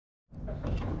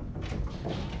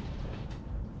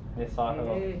Hey, Sahil.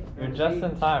 Hey, You're just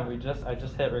in time. I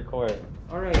just hit record.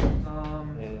 All right.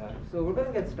 Yeah. So we're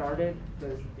gonna get started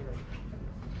because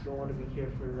don't want to be here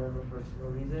forever for no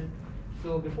reason.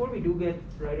 So before we do get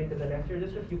right into the lecture,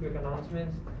 just a few quick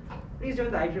announcements. Please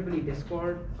join the IEEE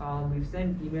Discord. We've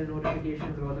sent email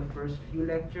notifications about the first few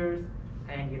lectures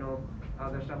and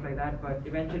other stuff like that. But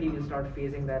eventually we'll start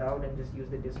phasing that out and just use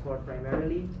the Discord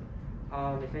primarily.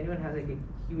 If anyone has like a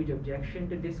huge objection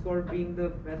to Discord being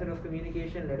the method of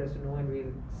communication, let us know and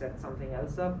we'll set something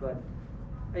else up. But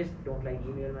I just don't like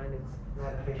email, man. It's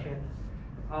not efficient.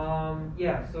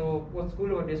 Yeah, so what's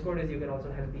cool about Discord is you can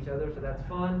also help each other, so that's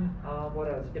fun. What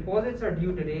else? Deposits are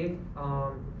due today.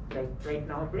 Like right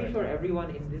now, I'm pretty sure everyone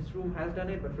in this room has done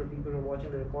it, but for people who are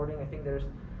watching the recording, I think there's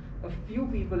a few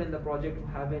people in the project who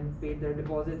haven't paid their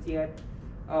deposits yet.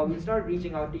 We'll start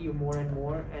reaching out to you more and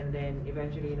more, and then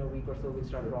eventually in a week or so we'll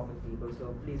start dropping people.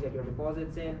 So please get your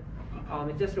deposits in.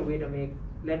 It's just a way to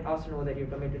let us know that you're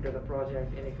committed to the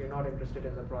project, and if you're not interested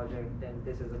in the project, then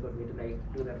this is a good way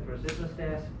to do that first business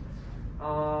test.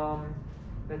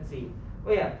 Let's see.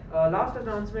 Oh yeah, last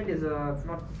announcement is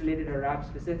not related to rap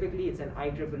specifically. It's an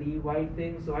IEEE wide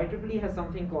thing. So IEEE has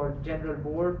something called General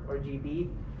Board or GB.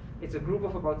 It's a group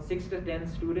of about 6 to 10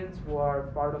 students who are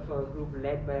part of a group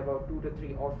led by about 2 to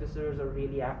 3 officers or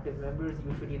really active members.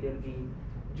 Usually they'll be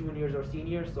juniors or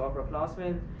seniors, so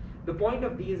upperclassmen. The point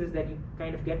of these is that you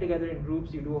kind of get together in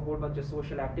groups, you do a whole bunch of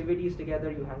social activities together,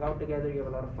 you hang out together, you have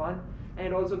a lot of fun, and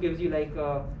it also gives you like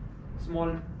a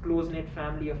small close-knit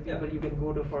family of people you can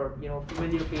go to for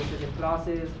familiar faces in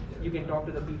classes. You can talk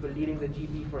to the people leading the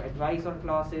GB for advice on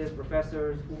classes,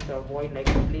 professors, whom to avoid like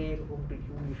the plague, whom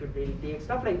you should really take,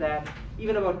 stuff like that.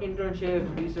 Even about internships,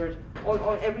 research,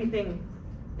 all everything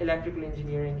electrical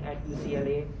engineering at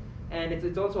UCLA. And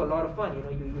it's also a lot of fun.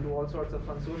 You do all sorts of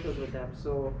fun socials with them.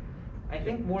 So I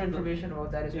think more information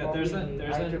about that is probably in the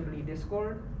IEEE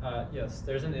Discord. Yes,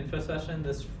 there's an info session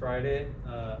this Friday.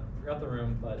 I forgot the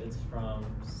room, but it's from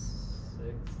 6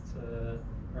 to,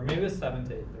 or maybe it's 7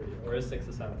 to 8:30, or it's 6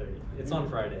 to 7:30. It's on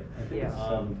Friday. I think it's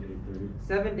 7 to 8:30.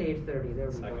 7 to 8:30. There we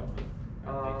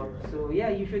go. So yeah,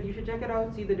 you should check it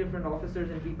out. See the different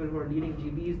officers and people who are leading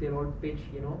GBs. They'll all pitch,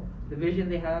 the vision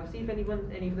they have. See if any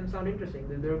of them sound interesting.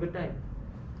 They're a good time.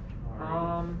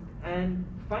 And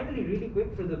finally, really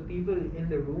quick for the people in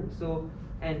the room. So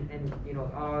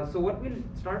so what we'll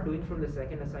start doing from the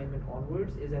second assignment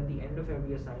onwards is at the end of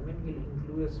every assignment, we'll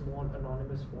include a small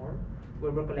anonymous form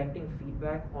where we're collecting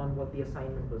feedback on what the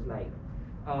assignment was like.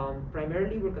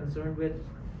 Primarily, we're concerned with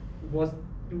was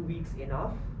 2 weeks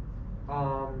enough.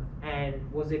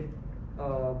 And was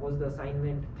the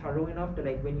assignment thorough enough to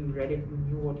when you read it, you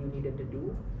knew what you needed to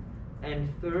do? And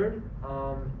third,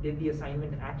 did the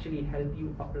assignment actually help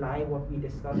you apply what we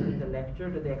discussed in the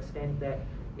lecture to the extent that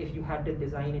if you had to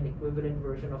design an equivalent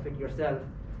version of it yourself,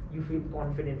 you feel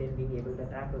confident in being able to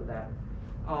tackle that?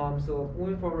 So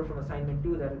moving forward from assignment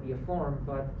 2, that'll be a form,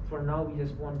 but for now we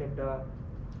just wanted to,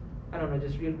 I don't know,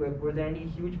 just real quick, were there any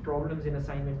huge problems in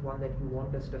assignment 1 that you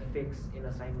want us to fix in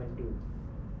assignment 2?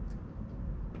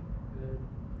 Good,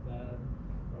 bad,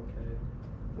 okay.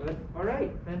 Good. All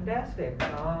right, fantastic.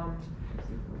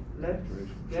 Let's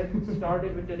get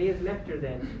started with today's lecture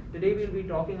then. Today we'll be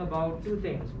talking about 2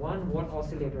 things. One, what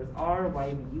oscillators are,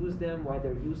 why we use them, why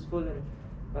they're useful, and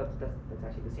that's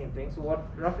actually the same thing. So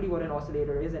roughly what an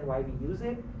oscillator is and why we use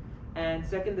it. And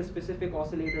second, the specific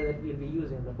oscillator that we'll be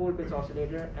using, the Colpitts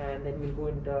oscillator, and then we'll go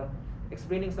into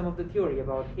explaining some of the theory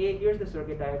about, hey, here's the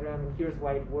circuit diagram, and here's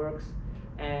why it works,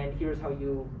 and here's how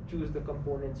you choose the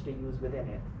components to use within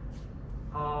it.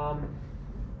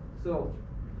 So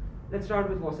let's start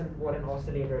with what an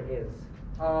oscillator is.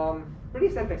 Pretty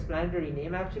self-explanatory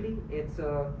name actually. It's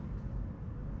a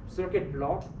circuit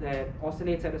block that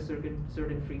oscillates at a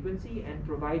certain frequency and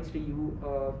provides to you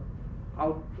a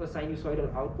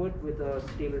sinusoidal output with a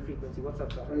stable frequency. What's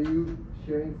up, sir? Are you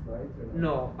sharing slides or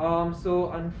not? No.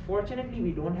 So unfortunately,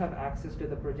 we don't have access to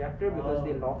the projector because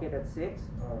they lock it at 6.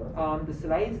 The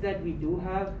slides that we do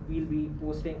have, we'll be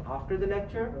posting after the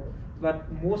lecture.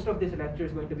 But most of this lecture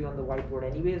is going to be on the whiteboard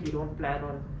anyways. We don't plan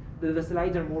on, the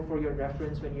slides are more for your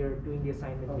reference when you're doing the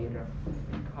assignment later.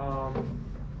 All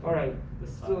right.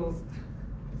 So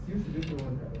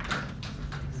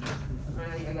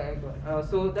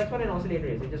so that's what an oscillator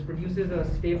is. It just produces a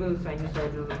stable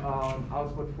sinusoidal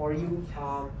output for you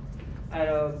at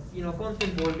a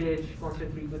constant voltage,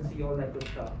 constant frequency, all that good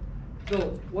stuff.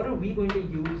 So what are we going to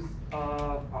use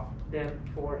them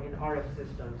for in RF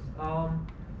systems?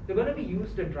 They're going to be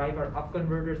used to drive our up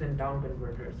converters and down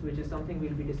converters, which is something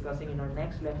we'll be discussing in our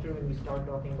next lecture when we start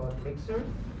talking about mixers.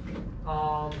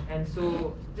 And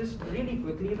so just really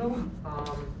quickly though,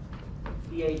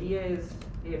 the idea is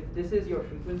if this is your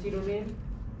frequency domain,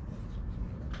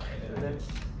 so let's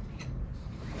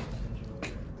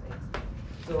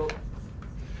so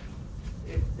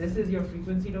if this is your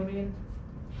frequency domain,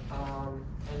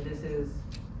 and this is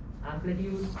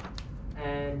amplitude,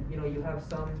 and you have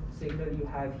some signal you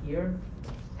have here,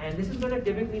 and this is going to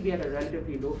typically be at a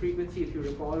relatively low frequency. If you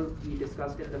recall, we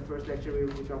discussed in the first lecture where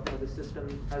we talked about the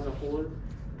system as a whole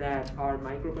that our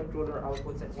microcontroller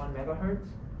outputs at 1 megahertz,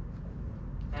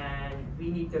 and we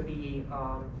need to be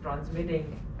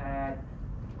transmitting at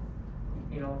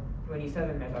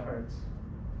 27 megahertz.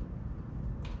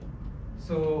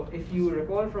 So if you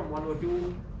recall from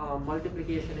 102,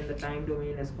 multiplication in the time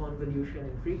domain is convolution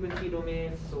in frequency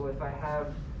domain. So if I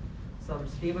have some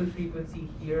stable frequency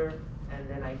here, and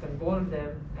then I convolve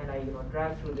them, and I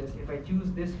drag through this, if I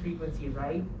choose this frequency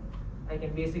right, I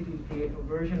can basically create a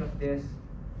version of this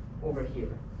over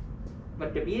here.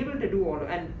 But to be able to do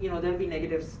and there'll be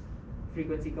negative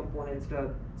frequency components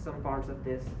to some parts of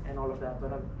this and all of that,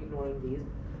 but I'm ignoring these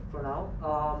for now.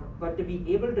 But to be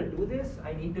able to do this,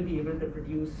 I need to be able to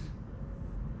produce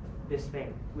this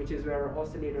thing, which is where our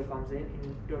oscillator comes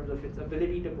in terms of its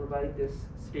ability to provide this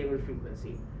stable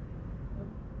frequency.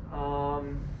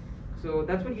 So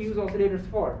that's what you use oscillators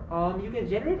for. You can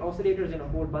generate oscillators in a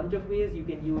whole bunch of ways. You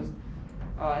can use,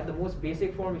 at the most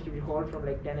basic form, if you recall from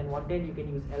like 10 and 110, you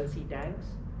can use LC tanks.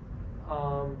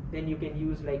 Then you can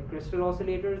use like crystal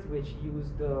oscillators, which use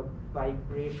the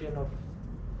vibration of,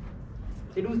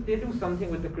 they do something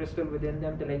with the crystal within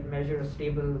them to like measure a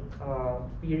stable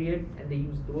period, and they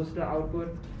use those to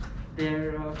output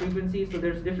their frequency. So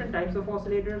there's different types of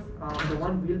oscillators. The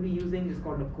one we'll be using is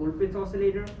called a Colpitts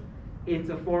oscillator. It's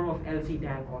a form of LC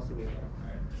tank oscillator. All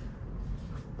right.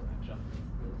 Jump.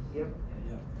 Yep.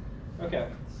 Yeah. Okay.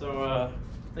 So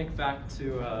think back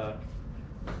to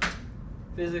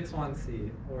physics 1C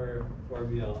or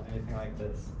 4BL, anything like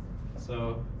this.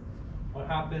 So what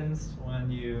happens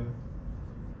when you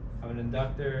have an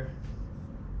inductor,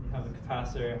 you have a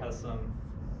capacitor, it has some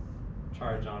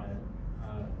charge on it.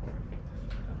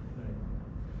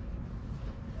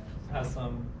 It has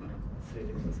some, let's see,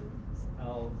 this is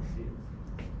LC.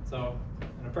 So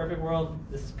in a perfect world,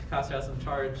 this capacitor has some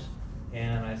charge,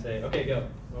 and I say, okay, go.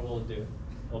 What will it do?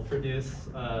 It'll produce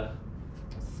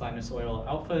sinusoidal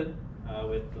output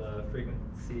with the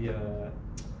frequency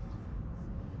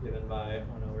given by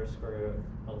 1 over square root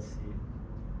LC.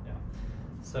 Yeah.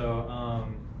 So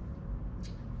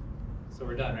so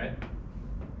we're done, right?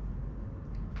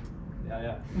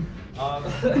 Yeah.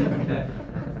 Okay.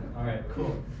 All right.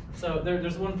 Cool. So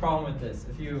there's one problem with this.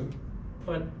 If you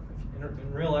put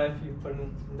in real life, you put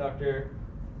an inductor,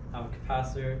 have a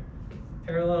capacitor,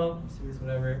 parallel, series,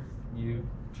 whatever, you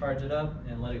charge it up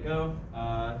and let it go.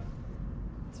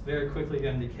 It's very quickly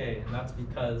going to decay, and that's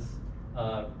because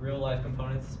real life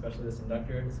components, especially this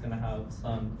inductor, is going to have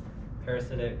some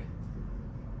parasitic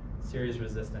series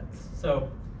resistance. So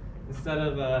instead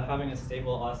of having a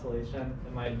stable oscillation,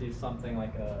 it might do something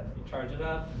like you charge it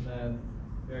up, and then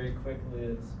very quickly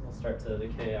it will start to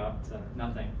decay out to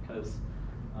nothing, because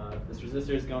this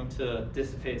resistor is going to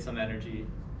dissipate some energy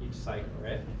each cycle,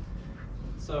 right?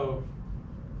 So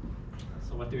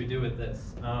what do we do with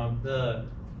this? The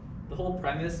whole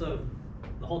premise of,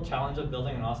 the whole challenge of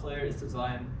building an oscillator is to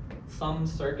design some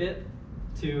circuit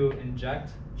to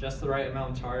inject just the right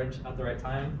amount of charge at the right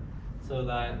time, so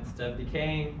that instead of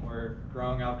decaying or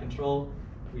growing out of control,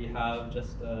 we have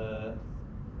just a,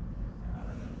 I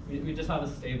don't know, we just have a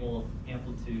stable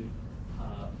amplitude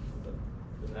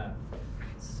with that.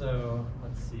 So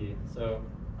let's see. So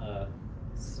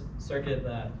circuit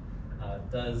that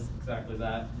does exactly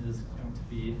that is going to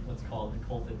be what's called the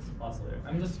Colpitts oscillator.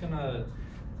 I'm just going to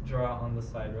draw on the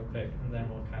slide real quick, and then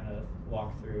we'll kind of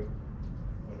walk through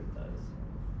what it does.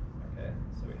 Okay,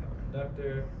 so we have our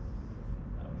inductor.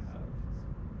 Now we have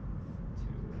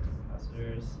two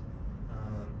capacitors.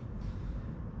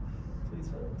 Please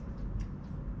hold.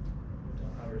 We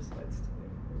don't have our slides today.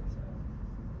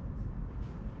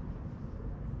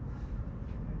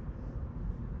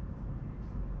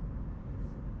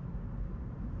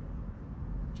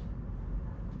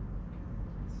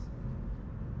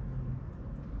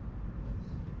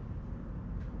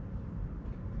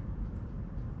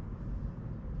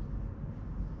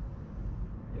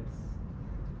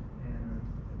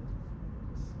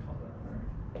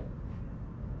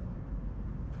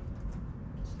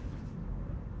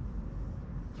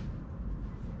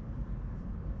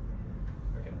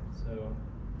 So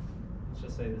let's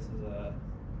just say this is a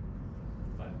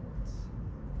 5 volts.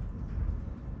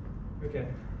 Okay,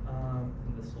 and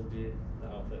this will be the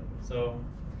output. So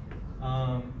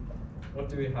what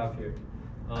do we have here?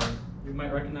 you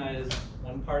might recognize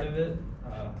one part of it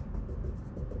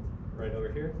right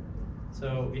over here.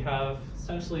 So we have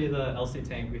essentially the LC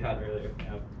tank we had earlier.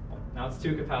 Now it's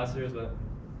two capacitors, but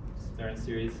they're in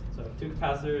series. So two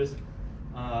capacitors,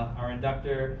 our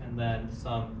inductor, and then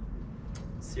some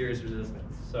series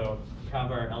resistance. So we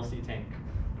have our LC tank.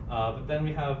 But then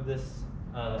we have this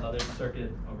other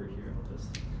circuit over here. We'll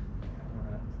just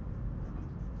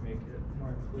make it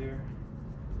more clear.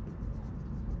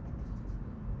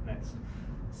 Nice.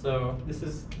 So this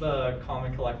is the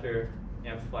common collector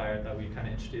amplifier that we kind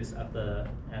of introduced at the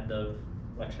end of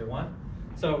lecture 1.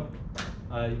 So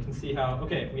you can see how,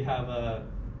 okay, we have our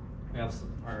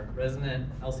resonant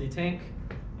LC tank,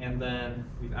 and then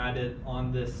we've added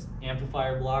on this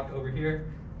amplifier block over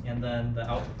here, and then the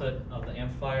output of the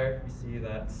amplifier, you see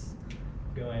that's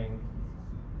going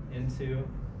into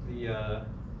the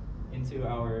into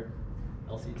our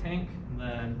LC tank, and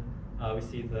then we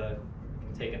see we can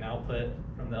take an output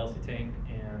from the LC tank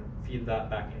and feed that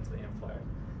back into the amplifier.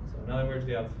 So in other words,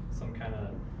 we have some kind of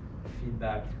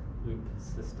feedback loop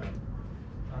system.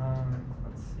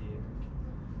 Let's see.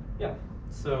 Yeah.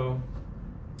 So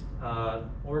what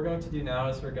we're going to do now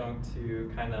is we're going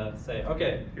to kind of say,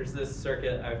 okay, here's this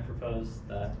circuit I've proposed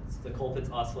that it's the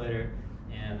Colpitts oscillator,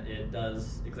 and it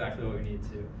does exactly what we need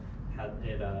to.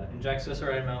 It injects just the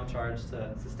right amount of charge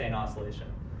to sustain oscillation.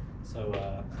 So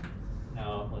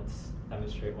now let's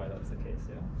demonstrate why that's the case.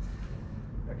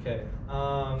 Yeah. Okay.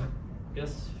 I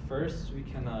guess first we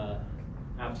can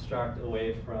abstract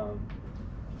away from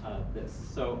this.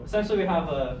 So essentially we have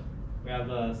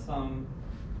some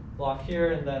block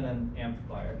here and then an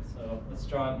amplifier. So let's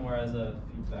draw it more as a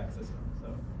feedback system.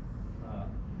 So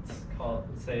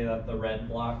let's say that the red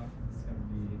block is going to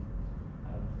be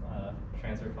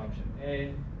transfer function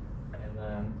A, and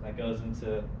then that goes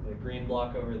into the green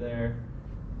block over there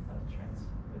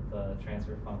with the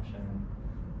transfer function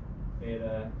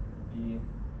beta, B,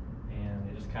 and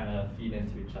they just kind of feed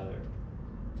into each other.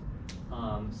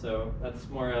 So that's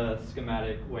more a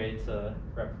schematic way to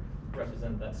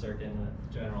represent that circuit in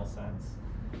a general sense.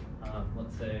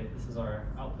 Let's say this is our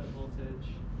output voltage,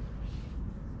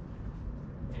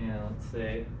 and let's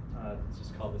say let's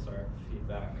just call this our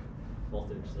feedback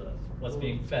voltage, what's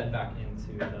being fed back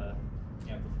into the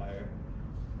amplifier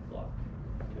block.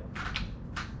 Okay.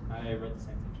 I wrote the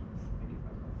same thing.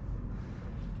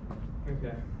 Thank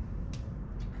you.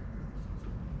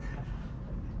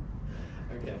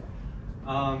 Okay.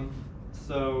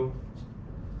 So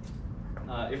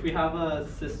if we have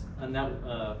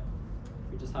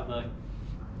we just have a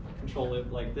control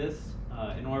loop like this,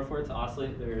 in order for it to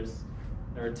oscillate, there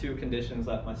are two conditions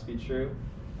that must be true.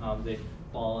 They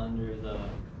fall under the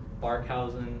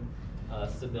Barkhausen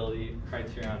stability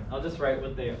criterion. I'll just write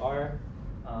what they are.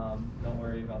 Don't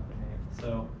worry about the name.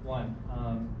 So 1,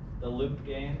 the loop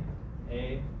gain,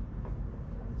 A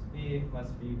times B,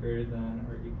 must be greater than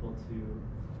or equal to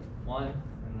 1,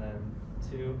 and then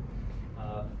 2,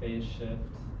 phase shift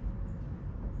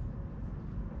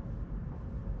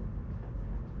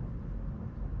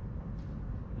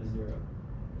is 0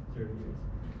 degrees.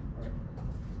 All right.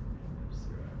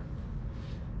 0.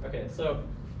 Okay, so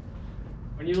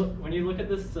when you look at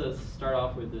this to start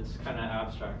off with, it's kind of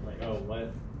abstract, like, oh,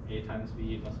 what A times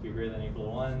B must be greater than or equal to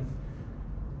 1.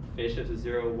 Phase shift is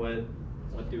 0.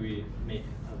 What do we make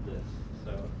of this?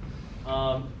 So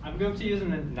I'm going to use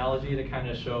an analogy to kind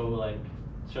of show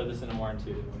this in a more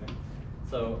intuitive way.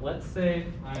 So let's say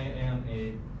I am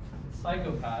a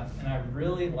psychopath and I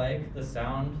really like the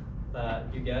sound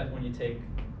that you get when you take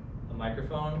a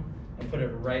microphone and put it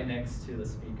right next to the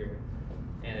speaker,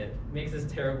 and it makes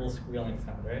this terrible squealing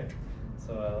sound, right?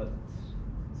 So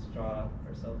let's draw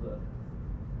ourselves a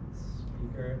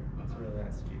speaker. That's a really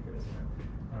nice speaker, isn't it?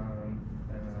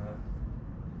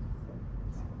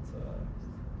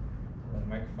 Then a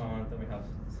microphone. Then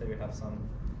we have some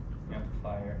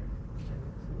amplifier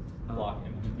block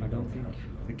image. I don't think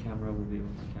the camera will be able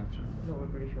to capture. No, we're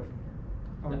pretty sure.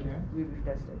 Okay. We've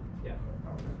tested. Yeah.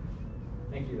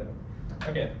 Thank you, though.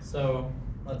 Okay, so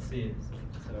let's see.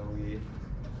 So okay,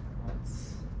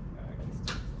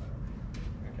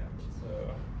 so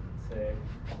let's say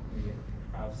we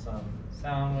have some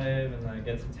sound wave, and then it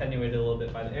gets attenuated a little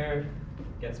bit by the air,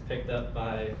 gets picked up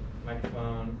by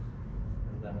microphone,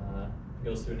 and then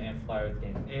goes through an amplifier with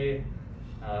gain A.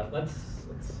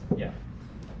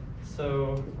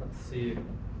 So let's see.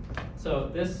 So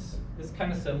this is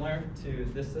kind of similar to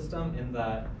this system in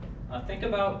that think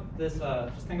about this.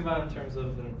 Just think about it in terms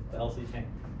of the LC tank.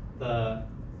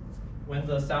 When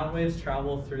the sound waves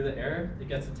travel through the air, it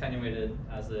gets attenuated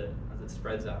as it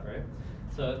spreads out, right?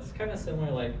 So it's kind of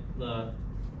similar, like the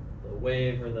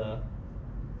wave or the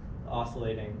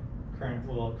oscillating current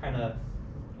will kind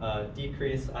of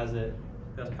decrease as the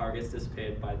power gets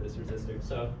dissipated by this resistor.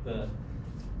 So the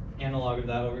analog of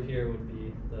that over here would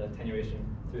be the attenuation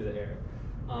through the air.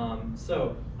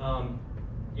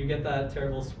 You get that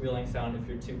terrible squealing sound if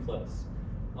you're too close.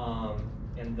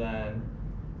 And then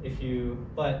if you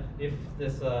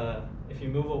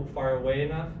move far away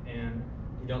enough and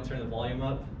you don't turn the volume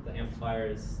up, the amplifier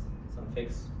is some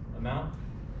fixed amount,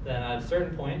 then at a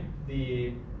certain point,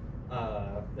 the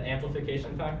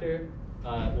amplification factor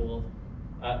will,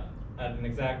 at an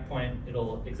exact point,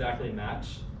 it'll exactly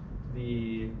match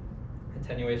the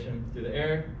attenuation through the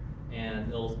air, and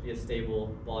it'll be a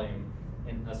stable volume.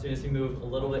 And as soon as you move a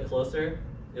little bit closer,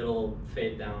 it'll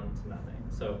fade down to nothing.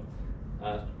 So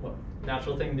what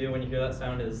natural thing to do when you hear that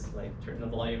sound is like turn the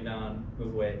volume down,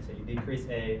 move away. So you decrease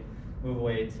A, move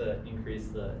away to increase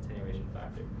the attenuation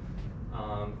factor.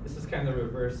 This is kind of the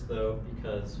reverse though,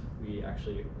 because we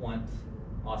actually want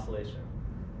oscillation.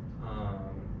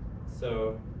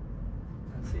 So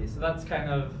let's see, so that's kind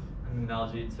of an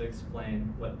analogy to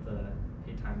explain what the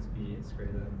A times B is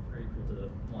greater than or equal to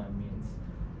 1 means.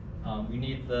 We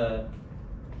need the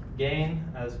gain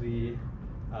as we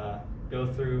go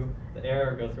through the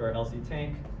air or go through our LC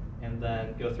tank, and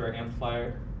then go through our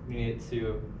amplifier. We need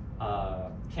to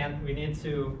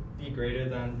be greater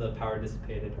than the power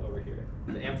dissipated over here.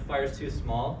 If the amplifier is too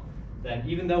small, then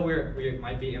even though we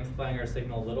might be amplifying our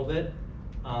signal a little bit,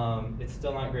 it's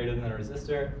still not greater than a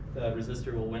resistor. The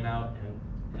resistor will win out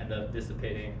and end up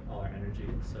dissipating all our energy,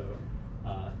 so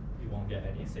you won't get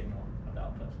any signal at the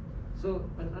output. So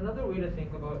another way to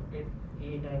think about it,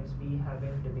 A times B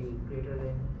having to be greater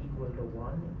than equal to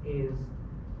 1 is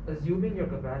assuming your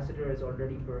capacitor is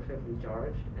already perfectly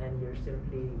charged and you're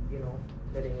simply,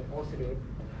 letting it oscillate.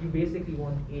 You basically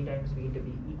want A times B to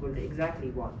be equal to exactly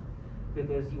 1,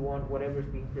 because you want whatever's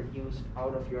being produced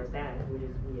out of your tank, which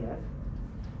is VF,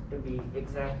 to be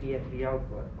exactly at the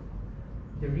output.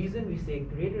 The reason we say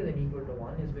greater than equal to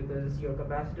 1 is because your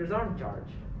capacitors aren't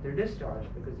charged. They're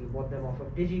discharged because you bought them off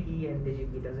of DigiKey, and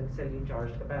DigiKey doesn't sell you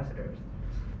charged capacitors.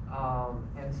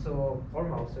 Or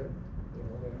Mouser,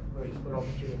 we're equal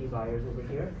opportunity buyers over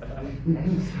here.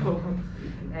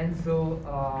 And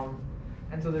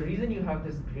so the reason you have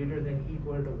this greater than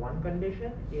equal to 1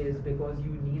 condition is because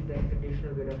you need that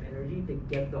conditional bit of energy to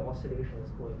get the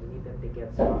oscillations going. You need them to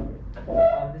get started.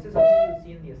 This is something you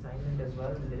see in the assignment as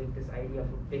well, like this idea of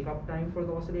a pickup time for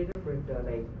the oscillator, for it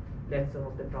to let some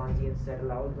of the transients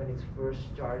settle out when it's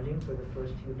first charging for the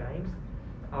first few times.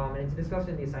 And it's discussed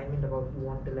in the assignment about you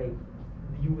want to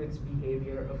view its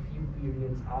behavior a few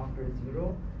periods after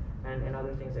 0 and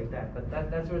other things like that. But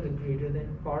that's where the greater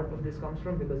than part of this comes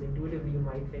from, because intuitively you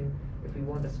might think if we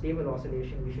want a stable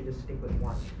oscillation, we should just stick with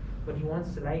 1. But you want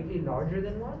slightly larger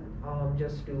than 1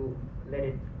 just to let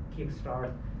it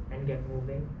kickstart and get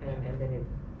moving, and then it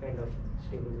kind of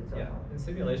stables itself out. In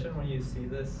simulation, when you see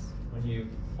this, when you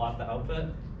plot the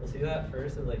output, you'll see that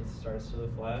first it starts to the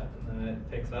flat, and then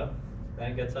it picks up,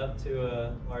 then it gets up to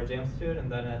a large amplitude, and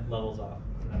then it levels off,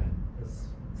 and then it is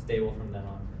stable from then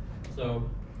on. So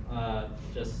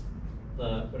just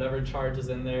whatever charge is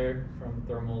in there from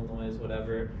thermal noise,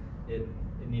 whatever, it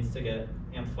needs to get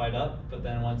amplified up, but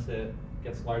then once it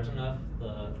gets large enough,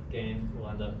 the gain will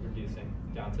end up reducing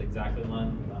down to exactly 1,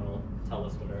 and that will tell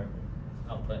us what our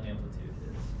output amplitude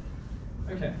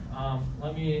is. Okay,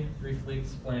 let me briefly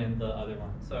explain the other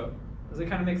one. So does it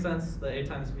kind of make sense, the A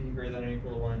times B greater than or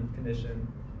equal to 1 condition?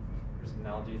 Here's an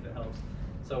analogy if it helps.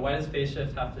 So why does phase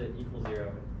shift have to equal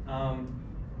 0?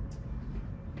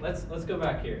 Let's go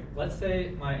back here. Let's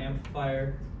say my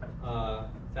amplifier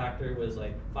factor was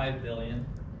like 5 billion,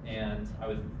 and I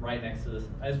was right next to this.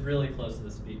 I was really close to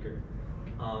the speaker.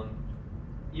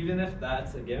 Even if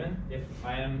that's a given, if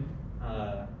I am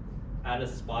at a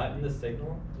spot in the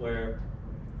signal where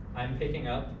I'm picking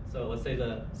up, so let's say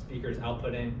the speaker's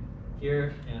outputting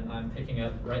here, and I'm picking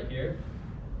up right here,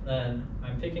 then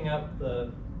I'm picking up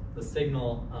the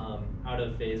signal out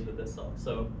of phase with itself.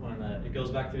 So when it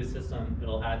goes back through the system,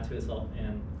 it'll add to itself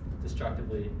and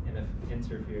destructively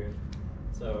interfere.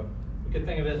 So you could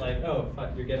think of it like, oh,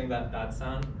 if you're getting that bad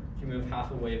sound, if you move half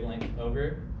a wavelength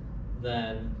over,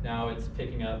 then now it's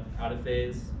picking up out of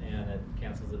phase and it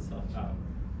cancels itself out.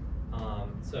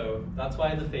 So that's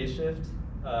why the phase shift,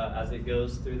 as it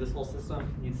goes through this whole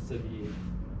system, needs to be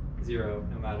 0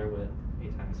 no matter what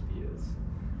A times B is.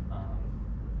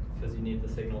 Because you need the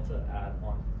signal to add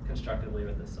on constructively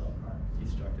with itself, not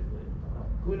destructively.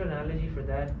 Cool analogy for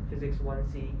that, physics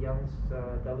 1C, Young's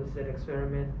double slit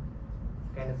experiment,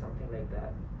 kind of something like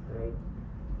that, right?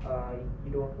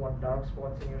 You don't want dark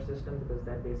spots in your system because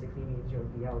that basically means your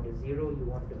V out is 0, you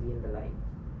want to be in the light.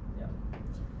 Yeah.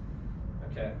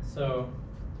 Okay, so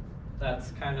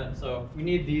that's kind of, so we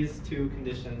need these two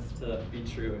conditions to be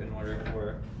true in order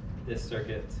for this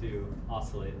circuit to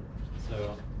oscillate.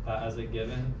 So as a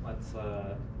given, let's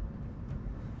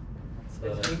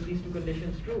make these two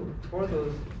conditions true for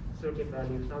those circuit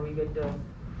values. Now we get to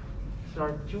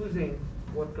start choosing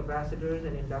what capacitors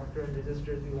and inductor and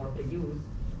resistors we want to use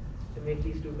to make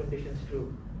these two conditions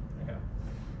true. Okay.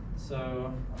 So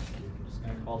I'm just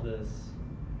going to call this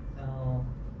L,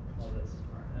 call this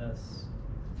RS,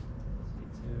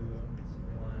 C2,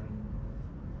 C1.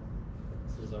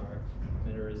 This is our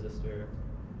emitter resistor.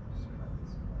 Just call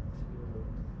this 2,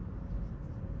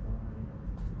 1.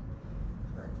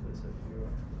 Correct this if you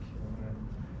want.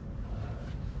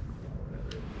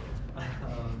 Whatever.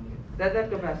 That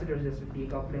capacitor is just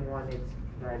decoupling one, its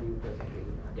value doesn't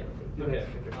really matter. Yeah. Okay.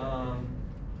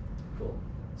 Cool.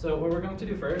 So what we're going to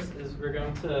do first is we're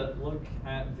going to look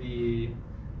at the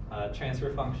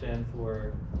transfer function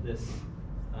for this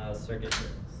circuit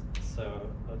here. So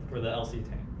for the LC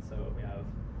tank. So we have,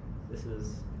 this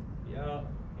is V out,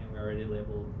 and we already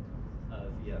labeled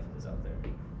VF is out there.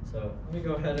 So let me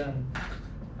go ahead and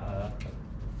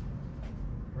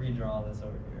redraw this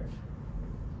over here.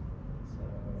 So a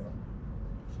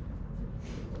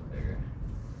little bigger.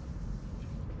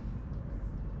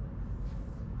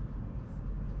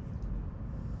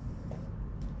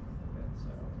 Okay, so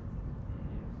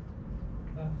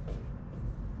the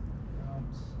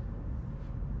grounds.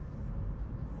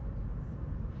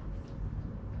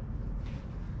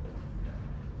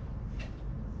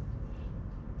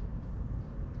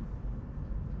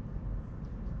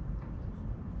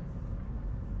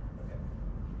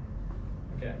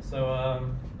 Okay, so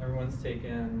everyone's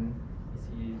taken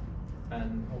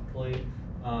EC10 hopefully.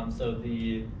 So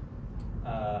the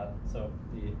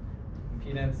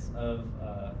impedance of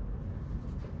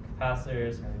capacitor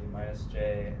is going to be minus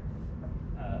J.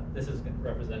 This is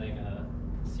representing a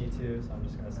C2, so I'm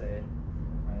just going to say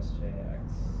minus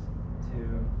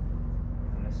JX2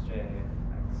 minus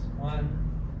JX1.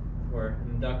 For an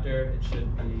inductor, it should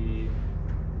be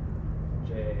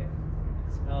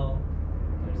JXL.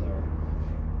 There's our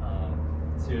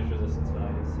series resistance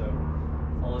values. So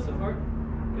all this so far?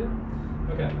 Good.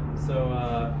 Okay. So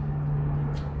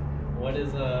what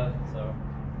is so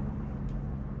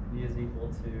V is equal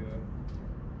to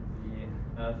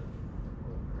VF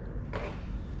over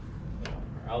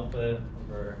our output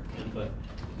over input.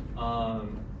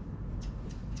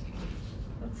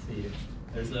 Let's see.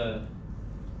 There's a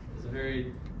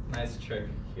very nice trick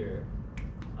here.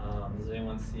 Does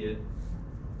anyone see it?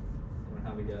 Anyone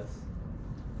have a guess?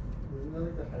 Isn't that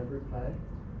like the hybrid pi?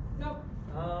 Nope.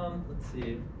 Let's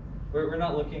see. We're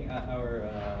not looking at our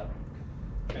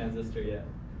transistor yet.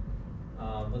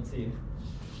 Let's see.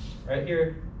 Right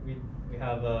here we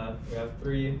have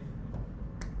 3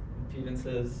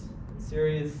 impedances in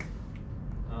series.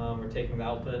 We're taking the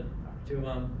output after 2 of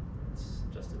them. It's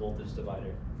just a voltage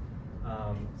divider.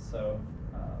 So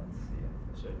let's see.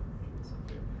 I should do this up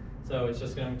here. So it's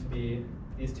just going to be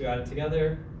these two added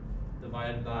together,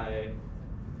 divided by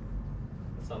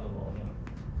the sum of all of them.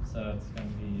 So it's going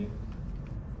to be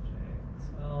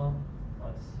JXL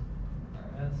plus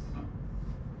RS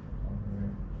over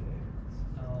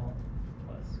JXL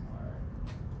plus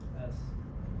RS,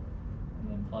 and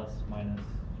then plus minus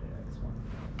JX1.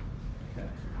 Okay.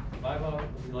 Viva,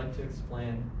 would you like to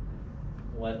explain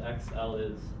what XL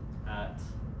is at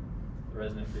the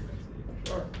resonant frequency?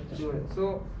 Sure, let's do it.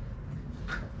 So,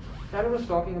 Tyler was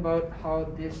talking about how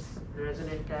this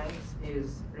resonant tank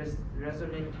is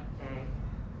resonant tank.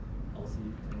 LC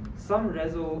tank. Some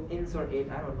reso ins or 8,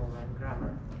 I don't know man,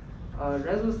 grammar.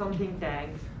 Reso something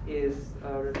tank is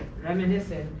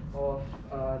reminiscent of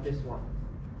this one,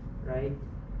 right?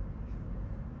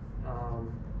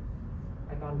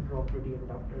 I can't draw pretty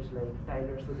inductors like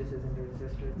Tyler, so this isn't a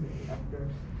resistor, it's an inductor.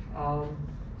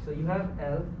 So you have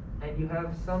L and you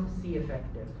have some C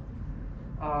effective.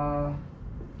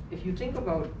 If you think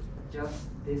about just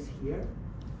this here,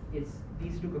 it's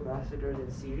these two capacitors in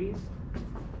series,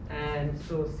 and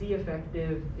so C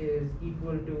effective is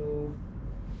equal to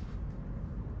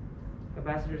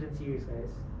capacitors in series,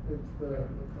 guys. It's the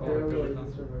Parallel parallel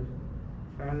resistor version.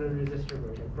 Parallel resistor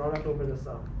version, product over the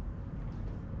sum.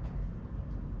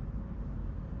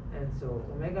 And so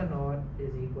omega naught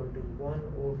is equal to 1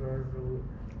 over root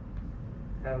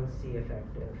LC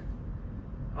effective.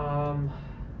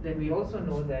 Then we also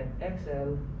know that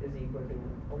XL is equal to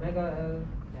omega L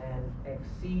and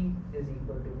XC is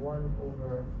equal to 1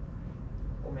 over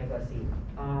omega C.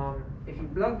 If you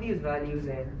plug these values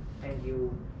in and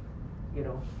you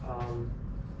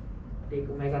take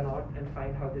omega naught and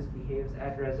find how this behaves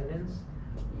at resonance,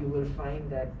 you will find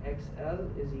that XL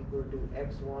is equal to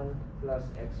X1 plus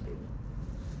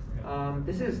X2.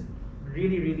 This is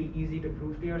really, really easy to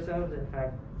prove to yourselves. In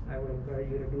fact, I would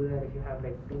encourage you to do that if you have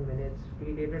like 2 minutes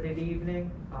free later in the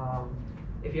evening.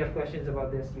 If you have questions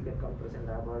about this, you can come to us in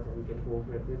lab hours and we can go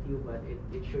over it with you, but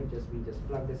it should just be just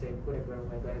plug this in, put it where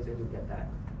omega is, and you get that.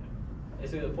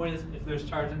 Basically, the point is, if there's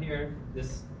charge in here,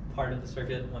 this part of the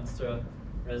circuit wants to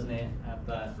resonate at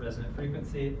that resonant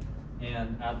frequency,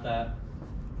 and at that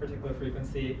particular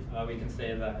frequency, we can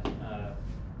say that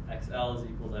XL is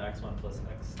equal to X1 plus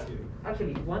X2.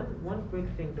 Actually, one quick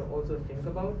thing to also think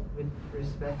about with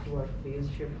respect to our phase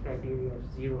shift criteria of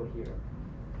 0 here.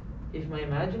 If my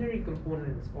imaginary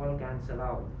components all cancel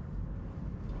out,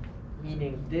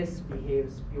 meaning this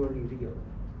behaves purely real,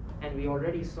 and we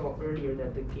already saw earlier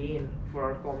that the gain for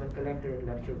our common collector in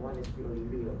lecture 1 is purely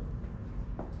real.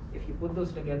 If you put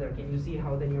those together, can you see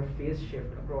how then your phase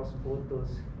shift across both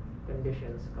those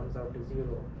conditions comes out to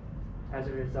 0 as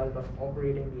a result of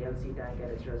operating the LC tank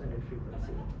at its resonant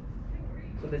frequency?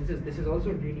 So this is also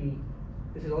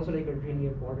like a really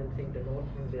important thing to note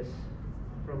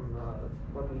from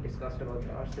what we discussed about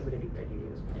our stability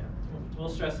criteria as well. Yeah, we'll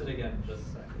stress it again in just a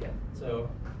second. Yeah. So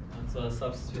let's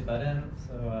substitute that in.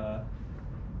 So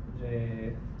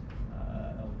J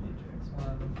LB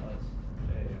JX1 plus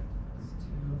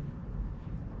JX2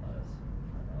 plus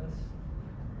RS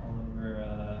all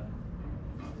over.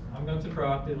 I'm going to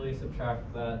proactively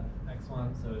subtract that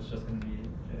X1, so it's just going to be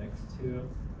JX2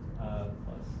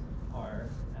 plus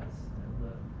RS in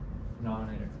the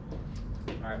denominator.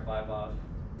 All right, bye, Bob.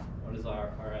 What is our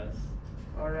RS?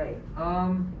 All right.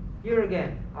 Here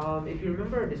again, if you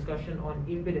remember a discussion on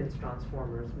impedance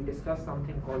transformers, we discussed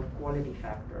something called quality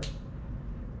factor.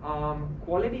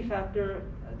 Quality factor,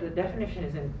 the definition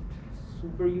isn't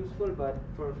super useful, but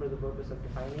for the purpose of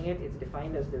defining it, it's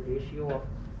defined as the ratio of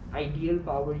ideal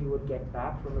power you would get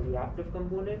back from a reactive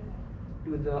component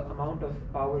to the amount of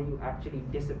power you actually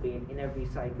dissipate in every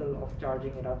cycle of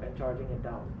charging it up and charging it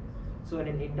down. So in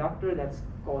an inductor, that's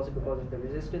caused because of the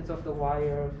resistance of the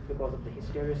wire, because of the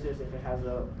hysteresis if it has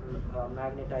a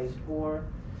magnetized core,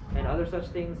 and other such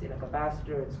things. In a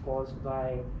capacitor, it's caused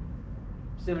by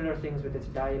similar things with its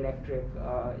dielectric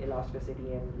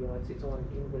elasticity and its own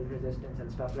inbuilt resistance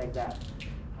and stuff like that.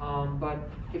 But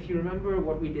if you remember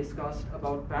what we discussed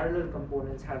about parallel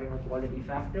components having a quality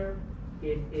factor,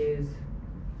 it is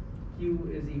Q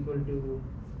is equal to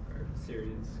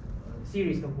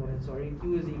series component, sorry,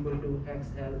 Q is equal to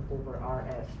XL over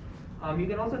RS. You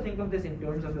can also think of this in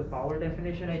terms of the power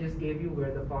definition I just gave you,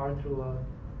 where the power through a,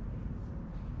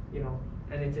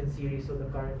 and it's in series, so the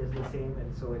current is the same,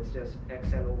 and so it's just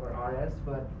XL over RS.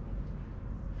 But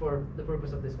for the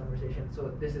purpose of this conversation,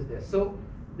 so this is this. So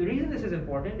the reason this is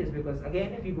important is because,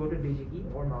 again, if you go to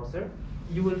DigiKey or Mouser,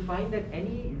 you will find that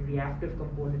any reactive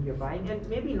component you're buying, and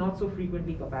maybe not so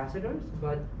frequently capacitors,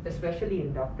 but especially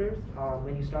inductors,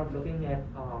 when you start looking at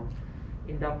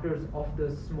inductors of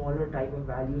the smaller type of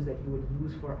values that you would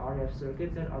use for RF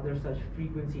circuits and other such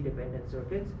frequency-dependent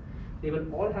circuits, they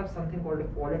will all have something called a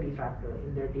quality factor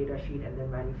in their data sheet and their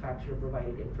manufacturer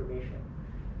provided information.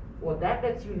 What that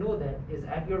lets you know then is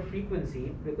at your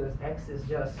frequency, because X is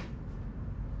just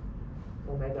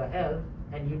omega L,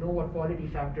 and you know what quality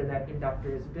factor that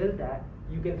inductor is built at,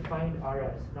 you can find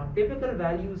RS. Now, typical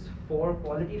values for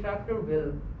quality factor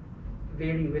will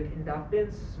vary with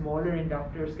inductance. Smaller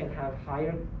inductors can have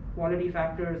higher quality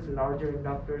factors. Larger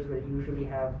inductors will usually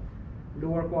have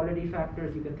lower quality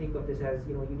factors. You can think of this as,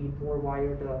 you need more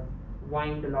wire to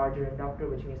wind the larger inductor,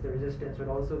 which means the resistance would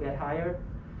also get higher.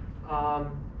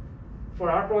 For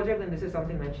our project, and this is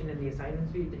something mentioned in the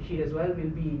assignment sheet as well, we'll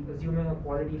be assuming a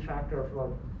quality factor of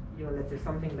about, let's say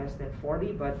something less than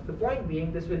 40, but the point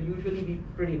being, this will usually be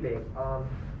pretty big.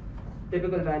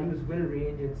 Typical values will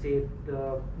range in, say,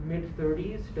 the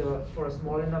mid-30s to, for a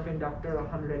small enough inductor,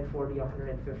 140,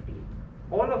 150.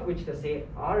 All of which to say,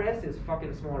 RS is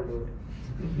fucking small, dude.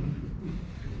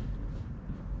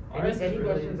 Any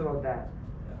questions about that?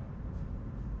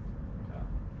 Yeah.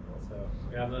 So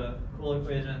we have a cool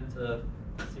equation to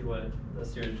see what the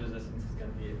series resistance is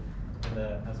going to be.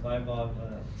 And as Bob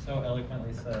so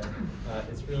eloquently said,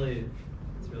 it's really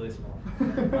small.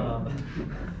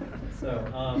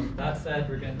 That said,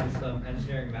 we're going to do some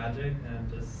engineering magic and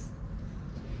just,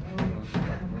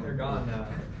 they're gone now.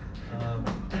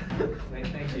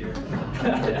 Thank you.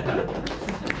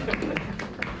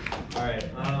 All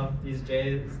right, these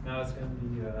J's, now it's going to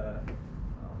be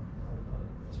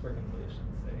working relations.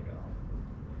 There you go.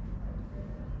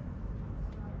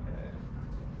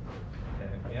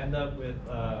 Okay, we end up with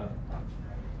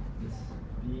this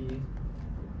B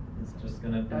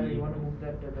gonna Tyler, be. you want to move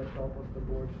that to the top of the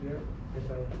board here? This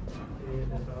out.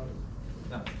 This out.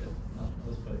 That's good. I'll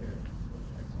just put it here.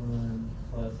 X1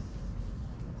 plus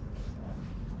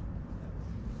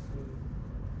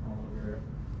all over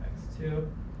X2.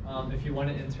 If you want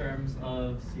it in terms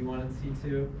of C1 and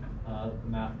C2, the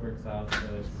math works out,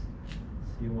 so it's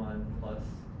C1 plus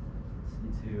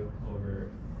C2 over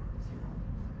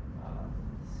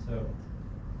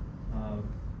C1.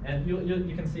 And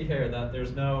you can see here that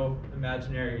there's no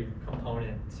imaginary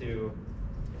component to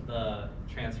the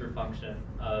transfer function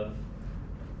of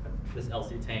this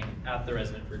LC tank at the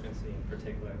resonant frequency in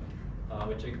particular,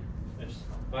 which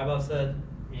Vaibhav said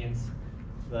means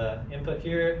the input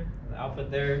here, the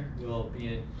output there will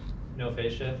be no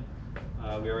phase shift.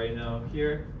 We already know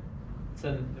here it's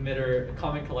an emitter, a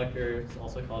common collector. It's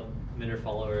also called emitter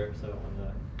follower. So when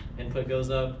the input goes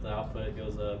up, the output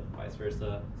goes up, vice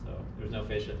versa. So there's no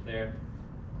phase shift there.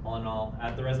 All in all,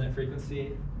 at the resonant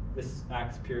frequency, this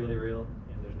acts purely real,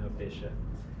 and there's no phase shift.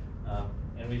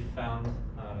 And we found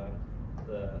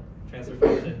the transfer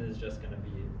function is just going to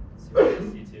be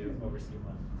C2 over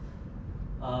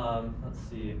C1. Let's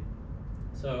see.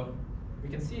 So we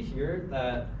can see here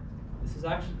that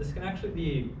this can actually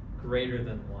be greater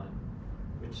than 1,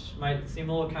 which might seem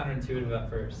a little counterintuitive at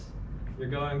first. You're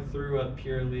going through a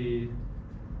purely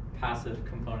passive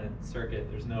component circuit.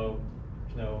 There's no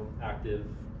active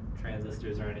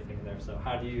transistors or anything there. So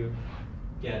how do you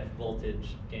get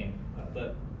voltage gain?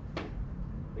 The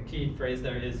key phrase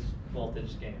there is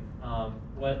voltage gain.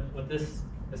 What this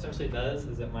essentially does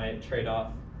is it might trade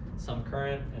off some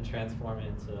current and transform it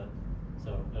into,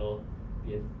 so it'll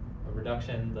be a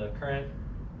reduction in the current,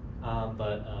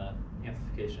 but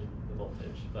amplification of the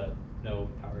voltage, but no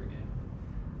power gain.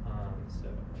 So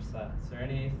there's that. Is there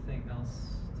anything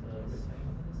else to say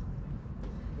about this?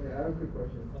 Yeah, I have a quick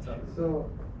question. What's up? So,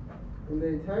 in the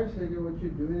entire circuit, what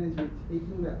you're doing is you're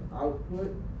taking the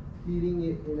output, feeding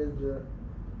it in as the.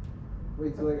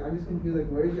 Wait, so like I'm just confused. Like,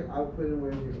 where's your output and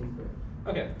where's your input?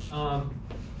 Okay.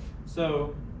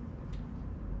 So.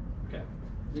 Okay.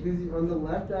 Because on the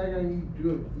left diagram you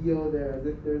drew a VO there as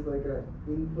if there's like a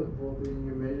input voltage and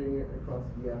you're measuring it across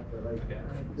VF, but like Okay.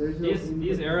 there's no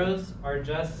These input. arrows are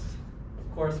just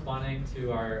corresponding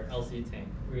to our LC tank.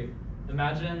 We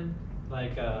imagine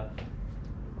like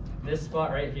this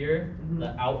spot right here,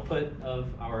 the output of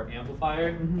our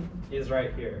amplifier is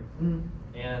right here.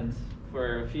 And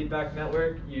for a feedback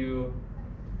network, you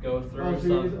go through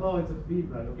So it's a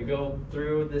feedback. Okay. you go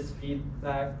through this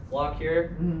feedback block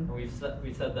here, Mhm. and we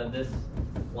said that this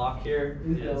block here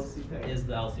Is the LC tank. is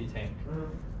the LC tank.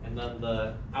 And then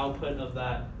the output of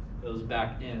that goes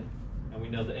back in, and we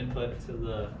know the input to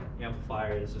the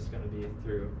amplifier is just going to be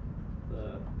through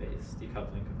the base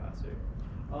decoupling capacitor.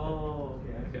 Oh,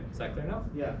 okay. Okay, is that clear now?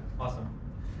 Yeah. Awesome.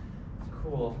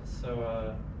 Cool.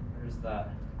 So there's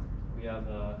that. We have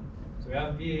so we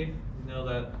have B. We know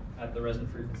that at the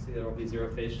resonant frequency there will be 0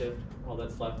 phase shift. All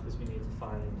that's left is we need to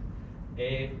find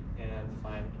A and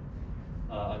find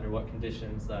under what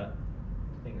conditions that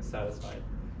thing is satisfied.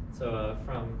 So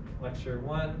from lecture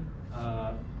 1,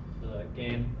 the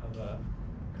gain of a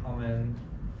common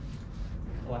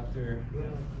collector. You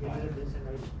want to get rid of this and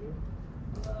write it here?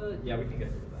 Yeah, we can get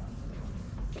rid of that.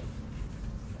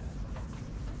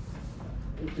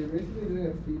 You're basically doing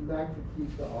a feedback to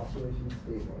keep the oscillation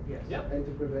stable. Yes. Yep. And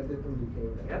to prevent it from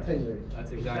decaying. Yep. Attenuation.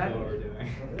 That's exactly what we're doing.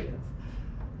 Okay.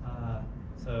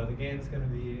 So the gain is going to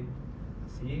be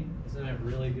C. Isn't it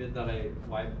really good that I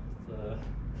wiped the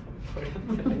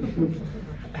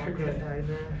Okay,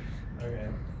 Tyler. Okay.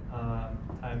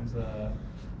 Times the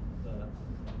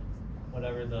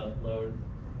whatever the load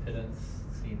impedance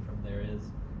seen from there is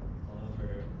all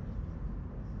over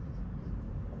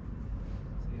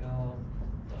CL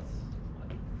plus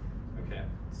 1. Okay.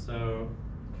 So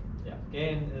yeah,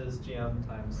 gain is GM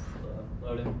times the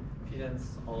load impedance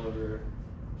all over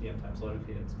GM times load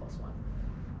impedance plus 1.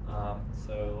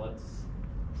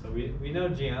 So we know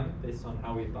GM based on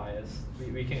how we bias.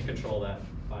 We can control that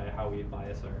by how we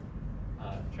bias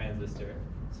our transistor.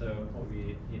 So what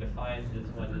we need to find is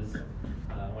what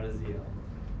is ZL.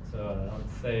 So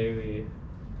let's say we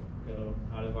go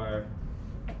out of our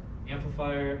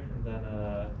amplifier and then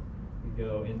we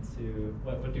go into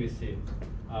what do we see?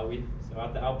 So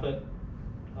at the output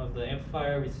of the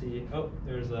amplifier we see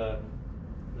there's the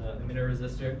emitter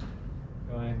resistor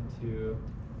going to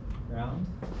ground.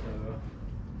 So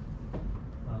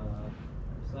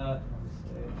there's that. Let's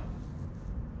say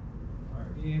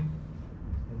RE,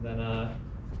 and then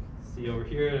see over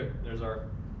here. There's our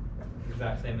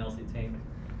exact same LC tank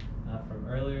from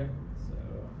earlier. So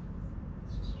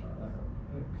let's just draw that real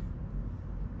quick.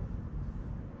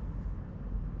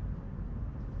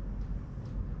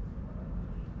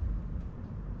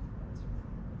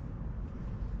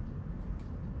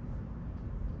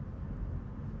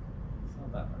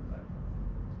 put that part back.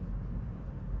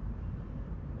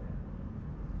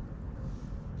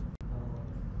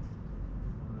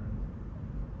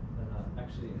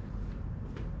 Actually,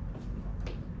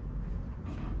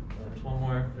 there's one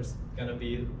more. There's gonna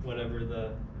be whatever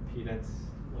the impedance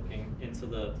looking into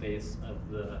the base of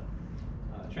the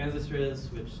transistor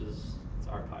is, which is it's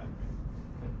R pi.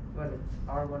 Well, it's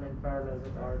R1 in parallel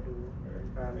with R2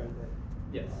 in parallel with.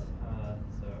 Yes.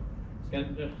 So it's gonna.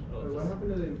 Wait, what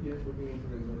happened to the impedance looking into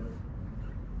the emitter?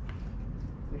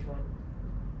 Which one?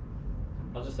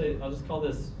 I'll just call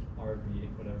this RB,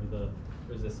 whatever the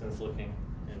resistance looking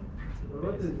into the What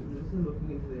about base. the resistance looking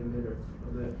into the emitter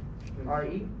of the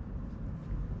RE?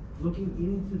 looking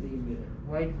into the emitter?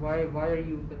 Why are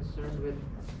you concerned with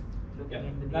looking Yeah,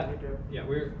 into the that, emitter? yeah,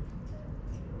 we're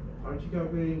Aren't you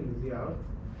calculating Z out?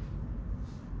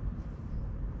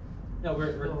 no,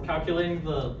 we're Oh. calculating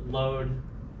the load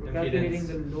We're impedance calculating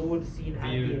the load seen at the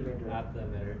viewed emitter. at the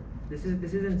emitter. This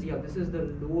isn't Z out. This is the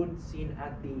load seen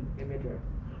at the emitter.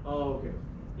 Oh, okay.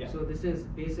 Yeah. So this is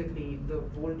basically the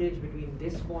voltage between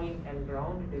this point and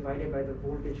ground divided by the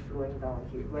voltage flowing down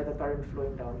here, by the current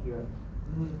flowing down here.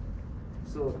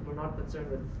 So we're not concerned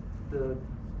with the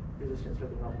resistance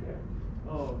looking up there.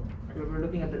 Oh. We're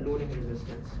looking at the loading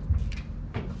resistance.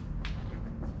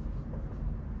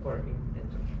 Or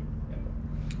intensity.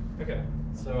 Yeah. Okay.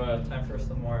 So time for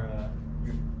some more.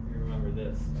 You remember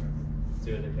this? Let's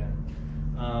do it again.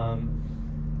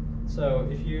 So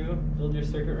if you build your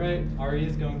circuit right, RE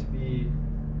is going to be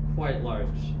quite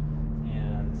large,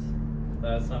 and with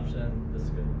that assumption, this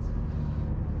goes.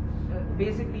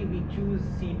 Basically, we choose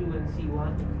C2 and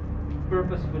C1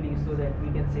 purposefully so that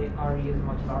we can say RE is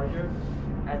much larger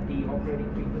at the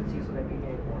operating frequency so that we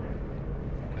may ignore it.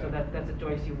 So Okay. that's a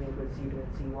choice you make with C2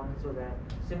 and C1 so that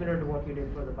similar to what you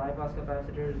did for the bypass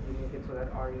capacitors, you make it so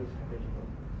that RE is negligible.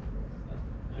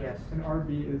 Yes. And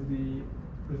RB is the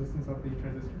resistance of the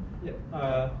transistor?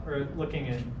 Yeah. We're looking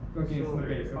in. Looking into the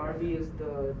base. So okay. RB is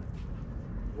the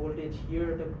voltage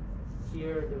here to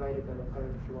here divided by the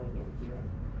current flowing in here.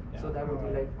 So Yeah. that would be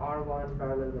like R1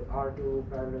 parallel with R2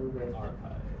 parallel with R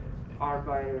pi. R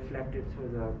pi reflected through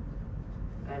the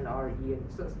and RE. And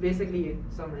so it's basically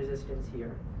some resistance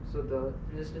here. So the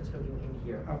resistance looking in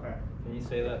here. Okay. Can you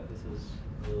say that this is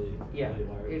really Yeah. really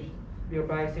large? If your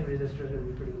biasing resistors will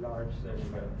be pretty large. There you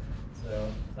go.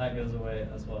 So that goes away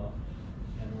as well,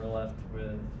 and we're left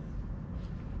with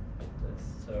this.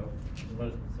 So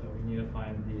we need to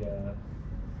find the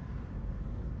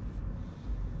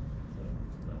so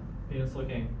the impedance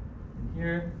looking in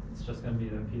here. It's just going to be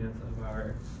the impedance of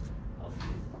our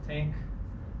LCD tank.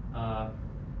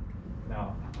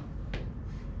 Now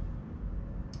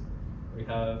we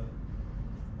have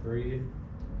 3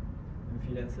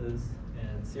 impedances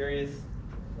in series,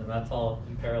 and that's all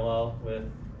in parallel with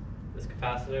this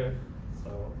capacitor.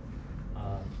 So,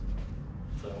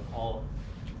 so all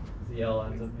ZL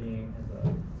ends up being in the.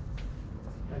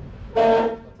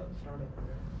 What's up?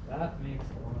 That makes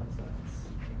a lot of sense.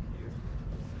 Thank you.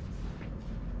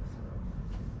 So,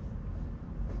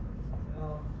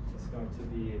 ZL is going to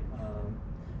be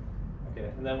okay,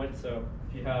 and then so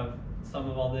if you have sum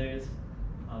of all these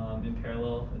in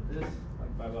parallel with this,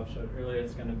 like Bob showed earlier,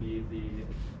 it's going to be the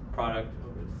product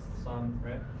over the sum,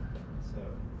 right? So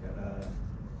we gotta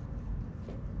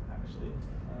actually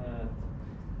okay.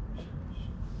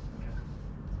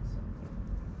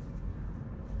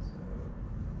 So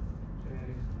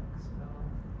JXL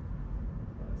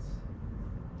plus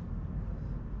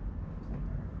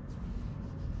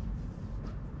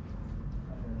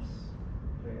minus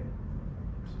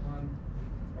JX1.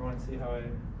 I want to see how I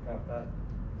got that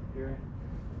here.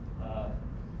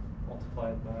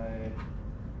 Multiplied by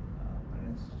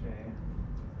minus J.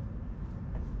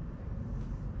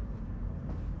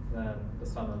 Then the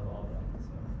sum of all of them.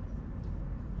 So.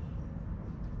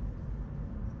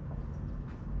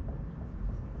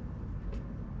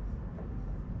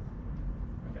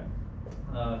 Okay.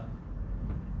 Let's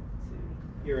see.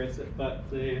 Here is it, but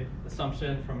the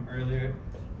assumption from earlier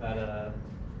that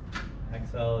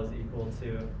XL is equal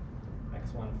to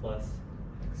X1 plus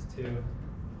X2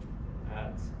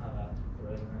 at the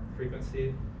resonant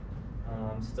frequency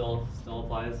still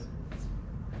applies.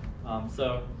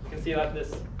 So you can see that this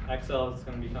XL is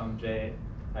going to become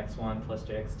JX1 plus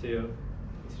JX2. You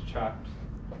subtract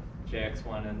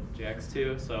JX1 and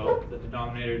JX2, so the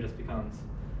denominator just becomes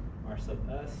R sub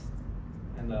S.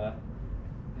 And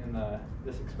in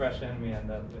this expression, we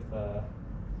end up with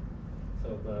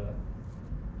so the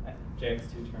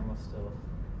JX2 term will still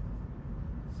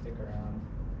stick around.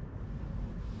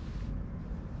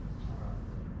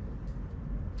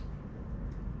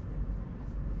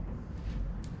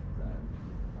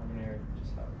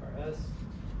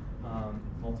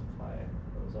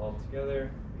 all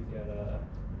together, we get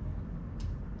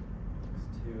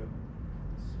x2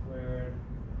 squared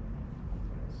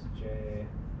minus j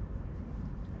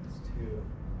x2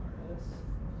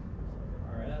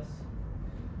 rs.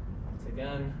 Once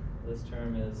again, this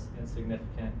term is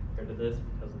insignificant compared to this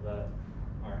because of that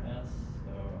rs.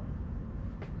 So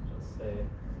just say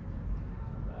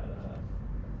that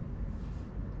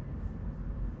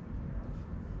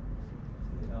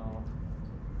CL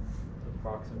is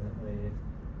approximately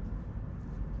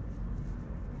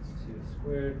x2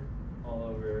 squared all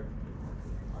over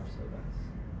r sub s.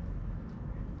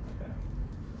 Okay.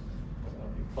 So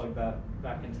if you plug that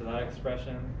back into that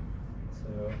expression, so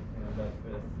you end up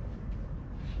with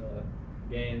the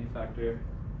gain factor.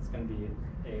 It's going to be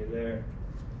a there.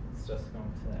 It's just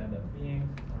going to end up being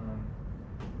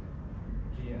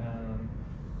GM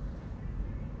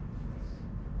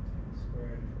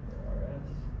squared for RS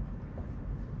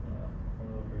all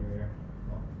over,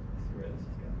 well, let's see where this is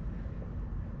going.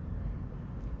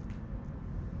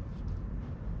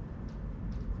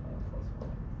 Plus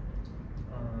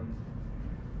 1.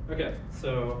 Okay,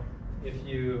 so if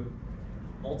you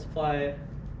multiply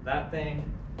that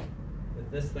thing with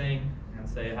this thing and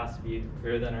say it has to be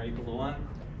greater than or equal to 1,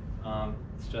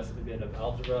 it's just a bit of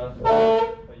algebra.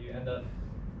 What you end up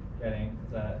getting is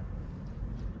that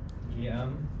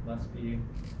GM must be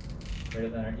greater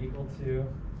than or equal to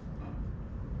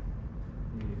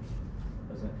the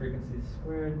resonant frequency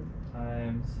squared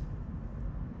times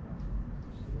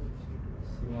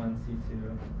C1,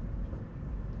 C2.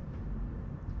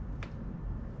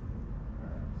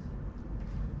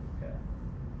 Okay.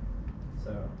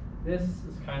 So this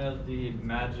is kind of the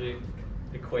magic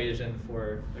equation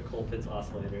for the Colpitts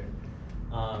oscillator.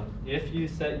 If you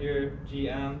set your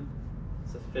GM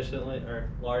sufficiently or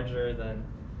larger than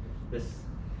this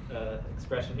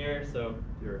expression here, so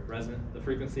your resonant, the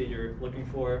frequency you're looking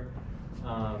for,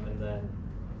 and then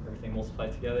everything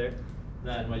multiplied together,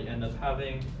 then what you end up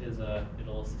having is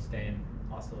it'll sustain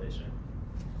oscillation.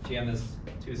 GM is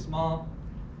too small,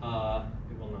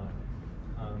 it will not.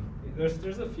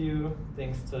 There's a few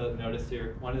things to notice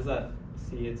here. One is that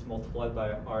see it's multiplied by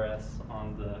RS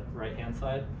on the right-hand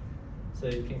side. So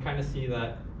you can kind of see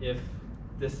that if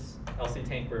this LC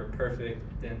tank were perfect,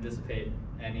 didn't dissipate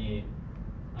any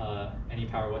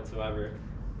power whatsoever,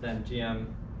 then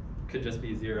GM could just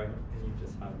be 0, and you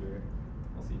just have your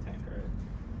LC tank,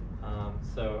 right?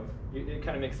 So it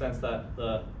kind of makes sense that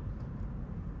the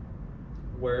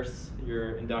worse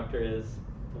your inductor is,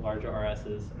 the larger RS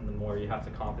is, and the more you have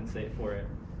to compensate for it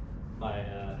by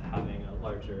having a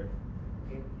larger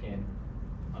gain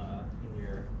in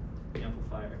your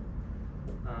amplifier.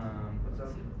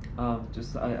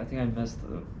 Just I think I missed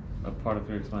a part of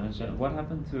your explanation. Yeah. What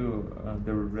happened to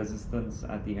the resistance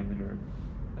at the emitter?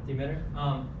 At the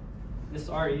emitter, this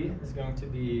RE is going to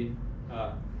be,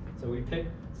 so we pick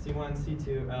C1,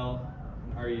 C2, L,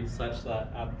 and RE such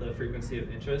that at the frequency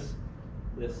of interest,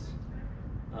 this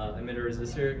emitter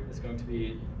resistor is going to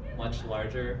be much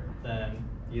larger than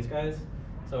these guys.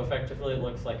 So effectively it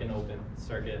looks like an open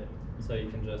circuit, so you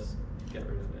can just get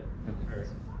rid of it. Okay. Or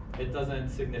it doesn't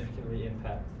significantly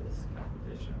impact this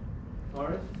computation.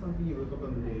 RS is something you look up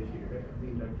on the data sheet, right? The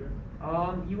inductor.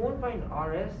 You won't find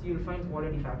RS, you'll find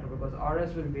quality factor because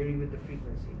RS will vary with the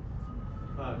frequency.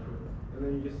 Ah, cool. And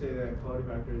then you just say that quality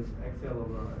factor is XL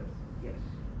over RS. Yes.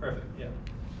 Perfect, yeah.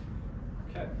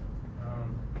 Okay.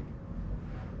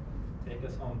 Take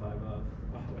us home, Bob.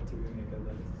 What do we make of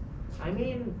this? I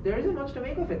mean, there isn't much to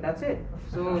make of it, that's it.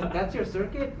 So that's your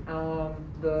circuit.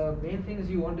 The main things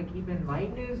you want to keep in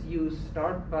mind is you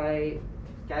start by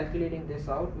calculating this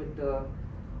out with the,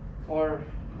 or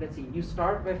let's see, you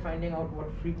start by finding out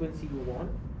what frequency you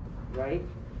want, right?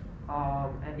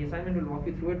 And the assignment will walk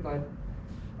you through it, but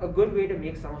a good way to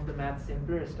make some of the math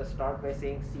simpler is to start by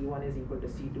saying C1 is equal to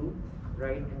C2,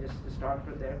 right? And just to start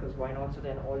from there, because why not? So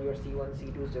then all your C1,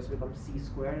 C2s just become C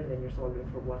squared, and then you're solving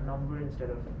for one number instead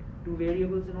of two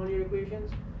variables in all your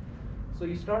equations. So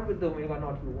you start with the omega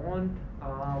naught you want.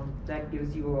 That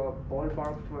gives you a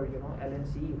ballpark for L and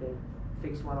C. You can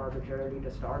fix one arbitrarily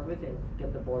to start with and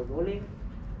get the ball rolling.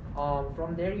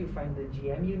 From there you find the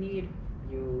GM you need.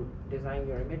 You design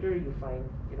your emitter. You find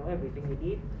everything you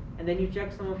need, and then you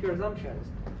check some of your assumptions.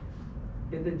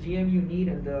 If the GM you need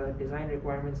and the design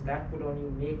requirements that put on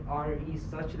you make RE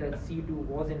such that C2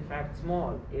 was in fact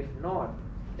small. If not,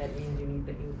 that means you need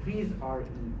to increase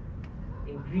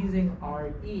RE. Increasing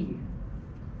RE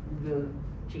will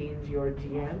change your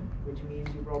GM, which means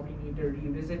you probably need to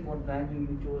revisit what value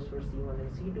you chose for C1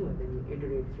 and C2, and then you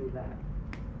iterate through that.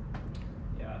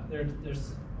 Yeah,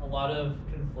 there's a lot of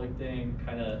conflicting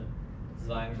kind of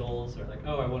design goals are like,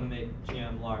 oh, I want to make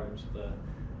GM large, but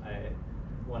I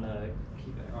want to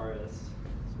keep RS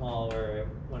small, or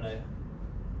I want to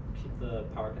keep the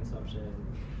power consumption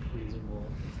reasonable,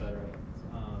 etc.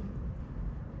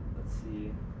 Let's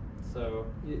see. So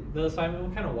the assignment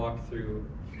will kind of walk through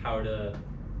how to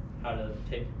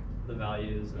take the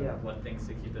values and Yeah. what things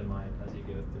to keep in mind as you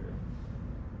go through.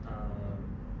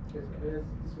 Yes, can I ask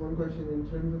just one question in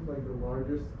terms of like the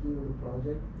larger scheme of the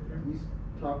project? Mhm. You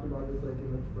talked about this like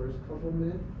in the first couple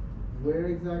minutes. Where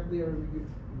exactly are we?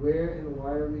 Where and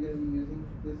why are we going to be using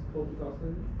this Colpitts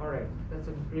oscillator? Alright, that's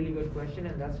a really good question,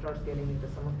 and that starts getting into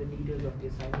some of the details of the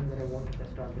assignment that I wanted to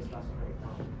start discussing right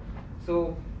now.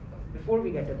 So, before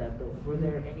we get to that though, were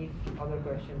there any other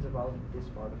questions about this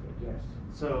part of it? Yes.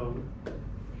 So,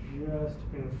 just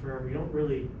to confirm, we don't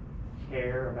really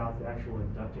care about the actual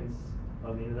inductance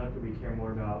of the inductor. We care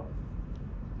more about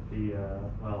the,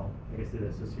 well, I guess the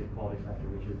associated quality factor,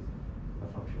 which is a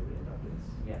function of the inductance.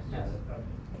 Yes. Yes.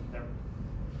 Okay.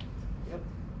 Yep.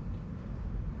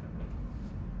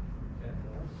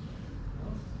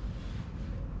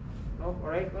 No,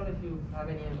 alright, well, if you have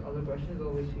any other questions,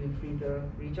 always feel free to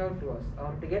reach out to us.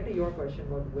 To get to your question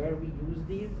about where we use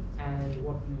these and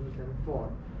what we use them for.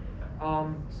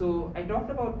 So I talked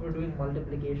about we're doing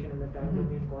multiplication in the time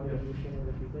domain, convolution in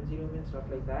the frequency domain, stuff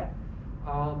like that.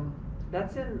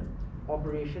 That's an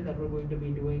operation that we're going to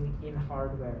be doing in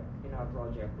hardware in our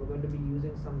project. We're going to be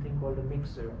using something called a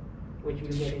mixer, which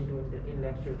we'll get into in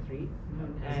lecture 3.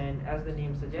 And as the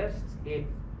name suggests, it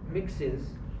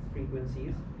mixes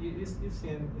frequencies. You've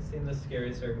seen the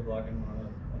scary circuit block in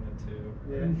 102,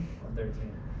 Yeah.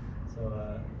 113.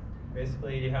 So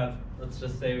basically you have, let's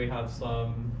just say we have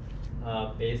some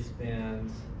baseband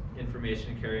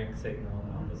information carrying signal,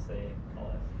 and I'll just say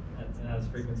call it, it has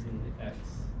frequency X,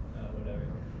 whatever.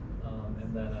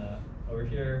 And then over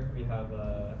here we have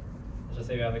let's just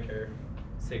say we have a carrier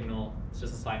signal. It's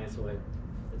just a sinusoid.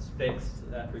 It's fixed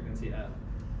at frequency F.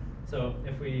 So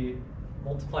if we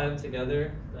multiply them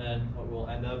together, then what we'll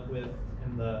end up with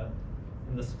in the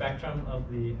spectrum of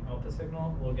the output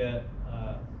signal, we'll get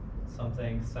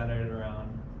something centered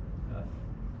around F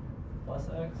plus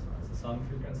X. That's the sum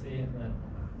frequency, and then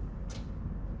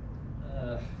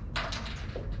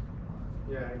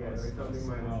Yeah, I get it. Like something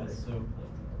minus X. So okay.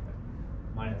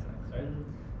 Minus X, right?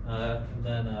 And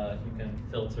then you can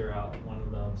filter out one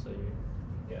of them, so you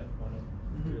get one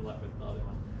of you're left with the other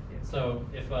one. So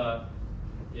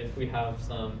if we have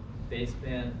some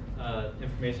baseband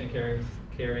information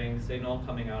carrying signal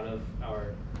coming out of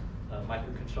our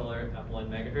microcontroller at 1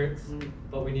 megahertz,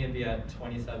 but we need to be at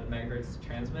 27 megahertz to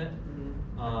transmit,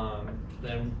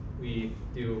 then we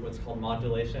do what's called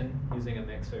modulation using a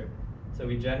mixer. So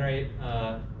we can generate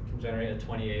a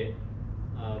 28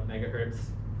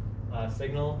 megahertz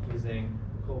signal using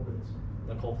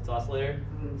the Colpitts oscillator,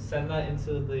 send that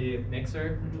into the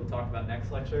mixer, which we'll talk about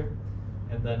next lecture,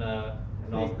 and then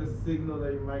Take the signal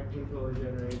that your microcontroller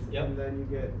generates, Yep. and then you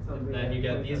get something. and then like you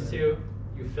get 27. these two,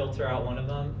 you filter out one of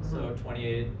them, so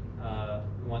 28,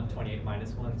 we want 28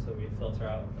 minus 1, so we filter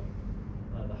out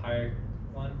the higher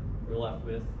one, we're left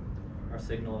with our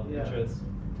signal of Yeah. interest,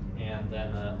 and then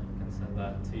you can send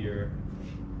that to your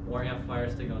more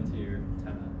amplifiers to go into your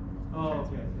 10 Oh,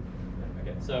 okay.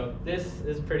 Okay, so this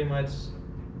is pretty much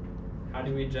how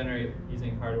do we generate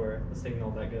using hardware a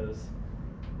signal that goes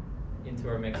into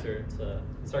our mixer to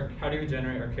how do we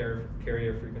generate our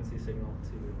carrier frequency signal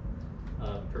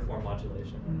to perform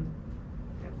modulation?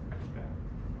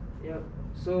 Yep.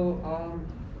 So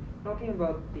talking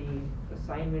about the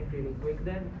assignment really quick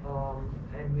then,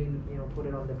 and we'll put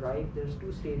it on the drive. There's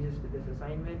 2 stages to this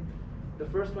assignment. The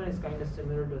first one is kind of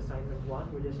similar to assignment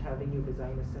 1. We're just having you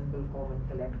design a simple common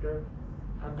collector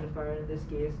amplifier in this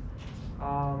case.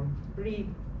 Pretty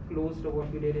close to what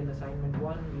we did in assignment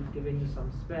 1. We've given you some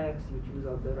specs, you choose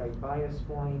out the right bias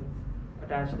point,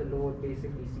 attach the load,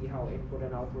 basically see how input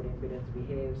and output impedance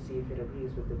behaves, see if it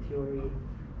agrees with the theory.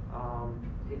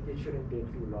 It shouldn't take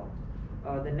too long.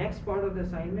 The next part of the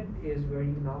assignment is where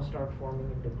you now start forming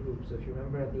into groups. So if you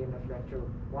remember at the end of lecture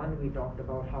 1, we talked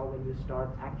about how when you start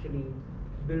actually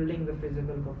building the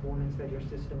physical components that your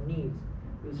system needs,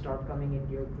 you'll start coming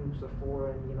into your groups of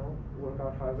 4 and work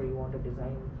out however you want to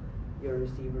design your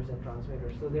receivers and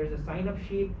transmitters. So there's a sign-up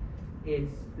sheet.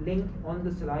 It's linked on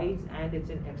the slides and it's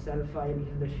an Excel file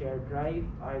in the shared drive.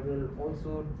 I will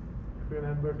also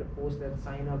remember to post that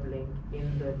sign-up link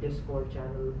in the Discord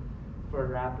channel for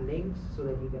wrap links so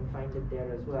that you can find it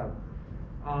there as well.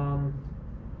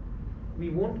 We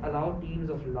won't allow teams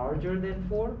of larger than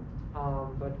 4,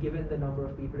 but given the number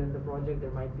of people in the project,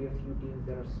 there might be a few teams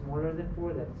that are smaller than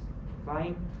 4. That's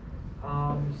fine.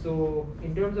 So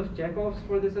in terms of checkoffs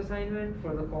for this assignment,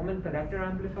 for the common collector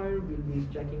amplifier, we'll be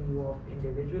checking you off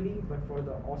individually, but for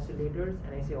the oscillators,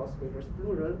 and I say oscillators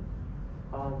plural,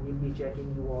 we'll be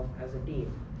checking you off as a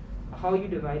team. How you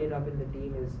divide it up in the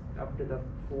team is up to the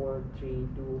 4, 3,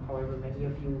 2, however many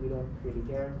of you, we don't really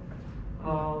care.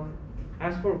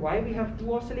 As for why we have 2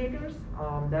 oscillators,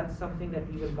 that's something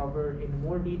that we will cover in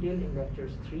more detail in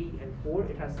lectures 3 and 4.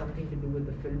 It has something to do with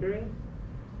the filtering.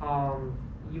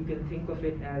 You can think of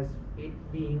it as it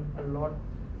being a lot.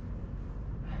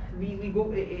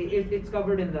 It's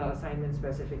covered in the assignment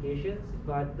specifications,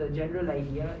 but the general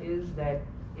idea is that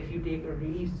if you take a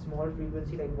really small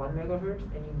frequency like 1 megahertz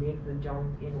and you make the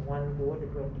jump in one go to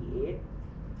 28,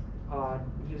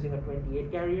 using a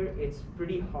 28 carrier, it's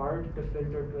pretty hard to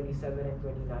filter 27 and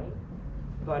 29.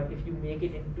 But if you make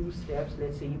it in 2 steps,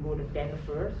 let's say you go to 10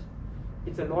 first,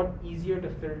 it's a lot easier to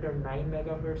filter 9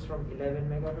 megahertz from 11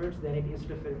 megahertz than it is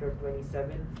to filter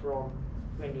 27 from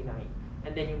 29.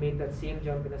 And then you make that same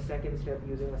jump in a second step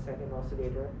using a second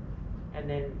oscillator. And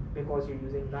then because you're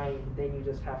using 9, then you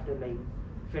just have to like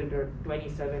filter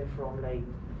 27 from like,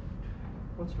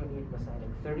 what's 28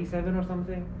 assignment? 37 or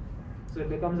something? So it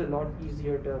becomes a lot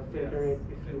easier to filter it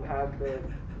if you have the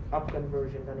up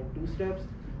conversion done in 2 steps.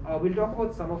 We'll talk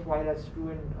about some of why that's true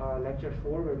in lecture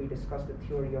 4, where we discuss the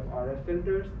theory of RF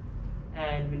filters,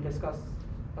 and we'll discuss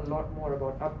a lot more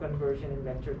about up conversion in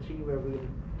lecture 3, where we'll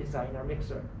design our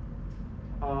mixer.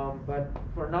 But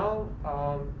for now,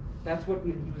 that's what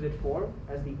we'll use it for,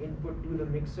 as the input to the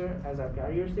mixer as our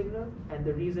carrier signal. And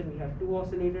the reason we have 2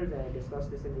 oscillators, and I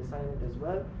discussed this in the assignment as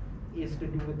well, is to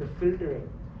do with the filtering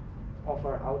of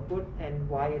our output, and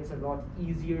why it's a lot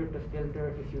easier to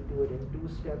filter if you do it in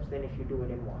 2 steps than if you do it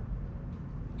in 1.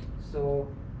 So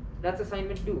that's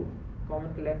assignment 2,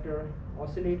 common collector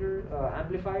oscillator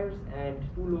amplifiers and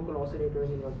 2 local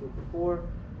oscillators in your group of 4.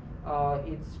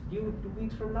 It's due 2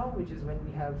 weeks from now, which is when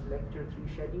we have lecture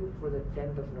 3 scheduled for the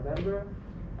 10th of November.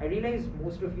 I realize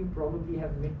most of you probably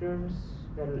have midterms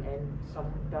that will end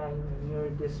sometime near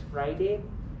this Friday,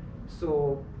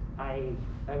 so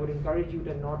I would encourage you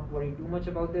to not worry too much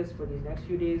about this for these next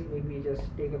few days. Maybe just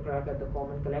take a crack at the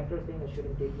common collector thing. It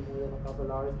shouldn't take you more than a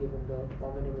couple hours given the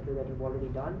common emitter that you've already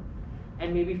done.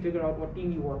 And maybe figure out what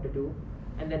team you want to do.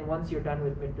 And then once you're done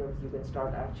with midterms, you can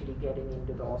start actually getting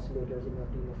into the oscillators in your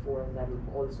team of 4, and that will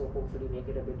also hopefully make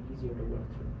it a bit easier to work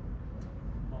through.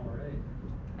 All right.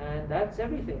 And that's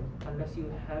everything, unless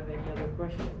you have any other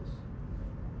questions.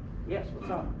 Yes, what's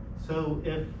up? So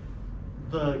if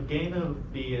the gain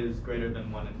of B is greater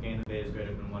than 1 and gain of A is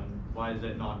greater than 1, why is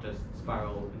it not just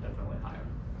spiral indefinitely higher?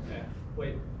 Okay.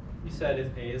 Wait, you said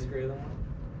if A is greater than 1?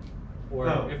 Or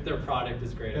No. if their product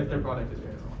is greater If their than product is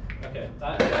greater than 1. Okay,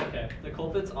 okay. The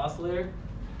Colpitts oscillator,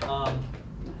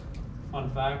 fun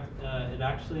fact, it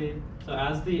actually, so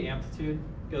as the amplitude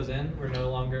goes in, we're no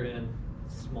longer in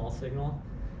small signal.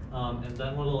 And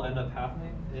then what will end up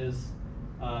happening is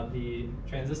the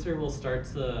transistor will start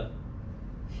to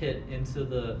hit into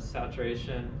the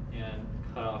saturation and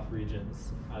cutoff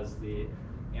regions as the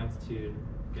amplitude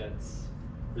gets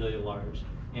really large.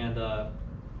 And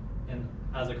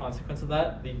as a consequence of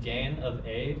that, the gain of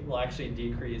A will actually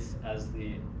decrease as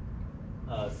the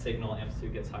signal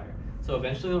amplitude gets higher. So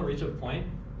eventually it'll reach a point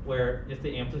where if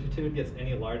the amplitude gets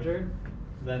any larger,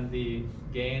 then the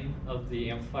gain of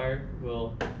the amplifier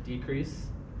will decrease.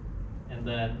 And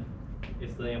then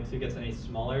if the amplitude gets any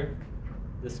smaller,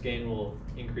 this gain will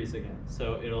increase again.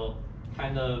 So it'll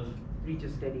kind of Reach a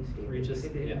steady state. Reach a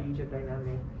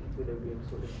dynamic equilibrium,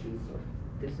 so to speak. So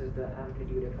this is the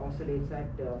amplitude it oscillates at,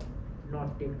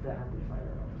 not take the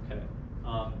amplifier out.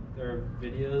 Okay. There are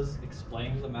videos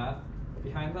explaining the math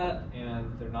behind that,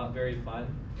 and they're not very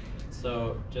fun.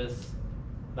 So just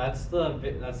that's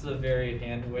the very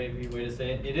hand-wavy way to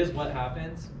say it. It is what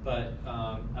happens, but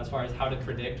as far as how to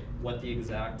predict what the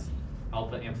exact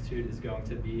output amplitude is going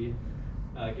to be,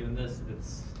 given this,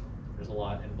 there's a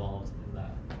lot involved in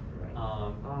that.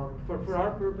 For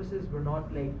our purposes, we're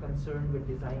not like concerned with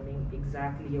designing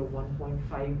exactly a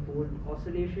 1.5 volt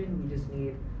oscillation. We just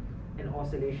need an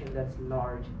oscillation that's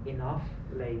large enough,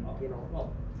 like, you know.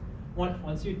 Well,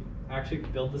 once you actually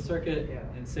build the circuit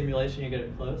in simulation, you get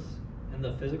it close. In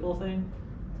the physical thing,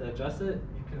 to adjust it,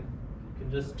 you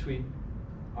can just tweak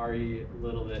RE a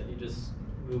little bit. You just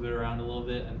move it around a little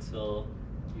bit until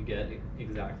you get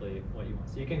exactly what you want.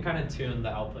 So you can kind of tune the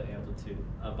output amplitude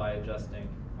by adjusting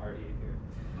RE here.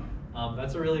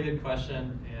 That's a really good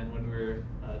question, and when we were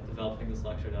developing this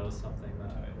lecture, that was something that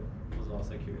I was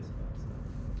also curious about. So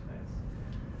nice.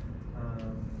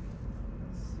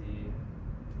 Let's see.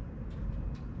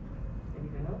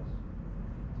 Anything else?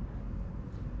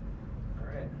 All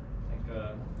right. Thanks.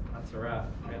 that's a wrap.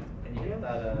 Can you hit Yeah,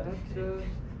 that? that's,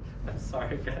 I'm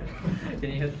sorry, guys.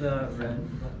 Can you hit the red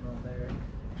button on there?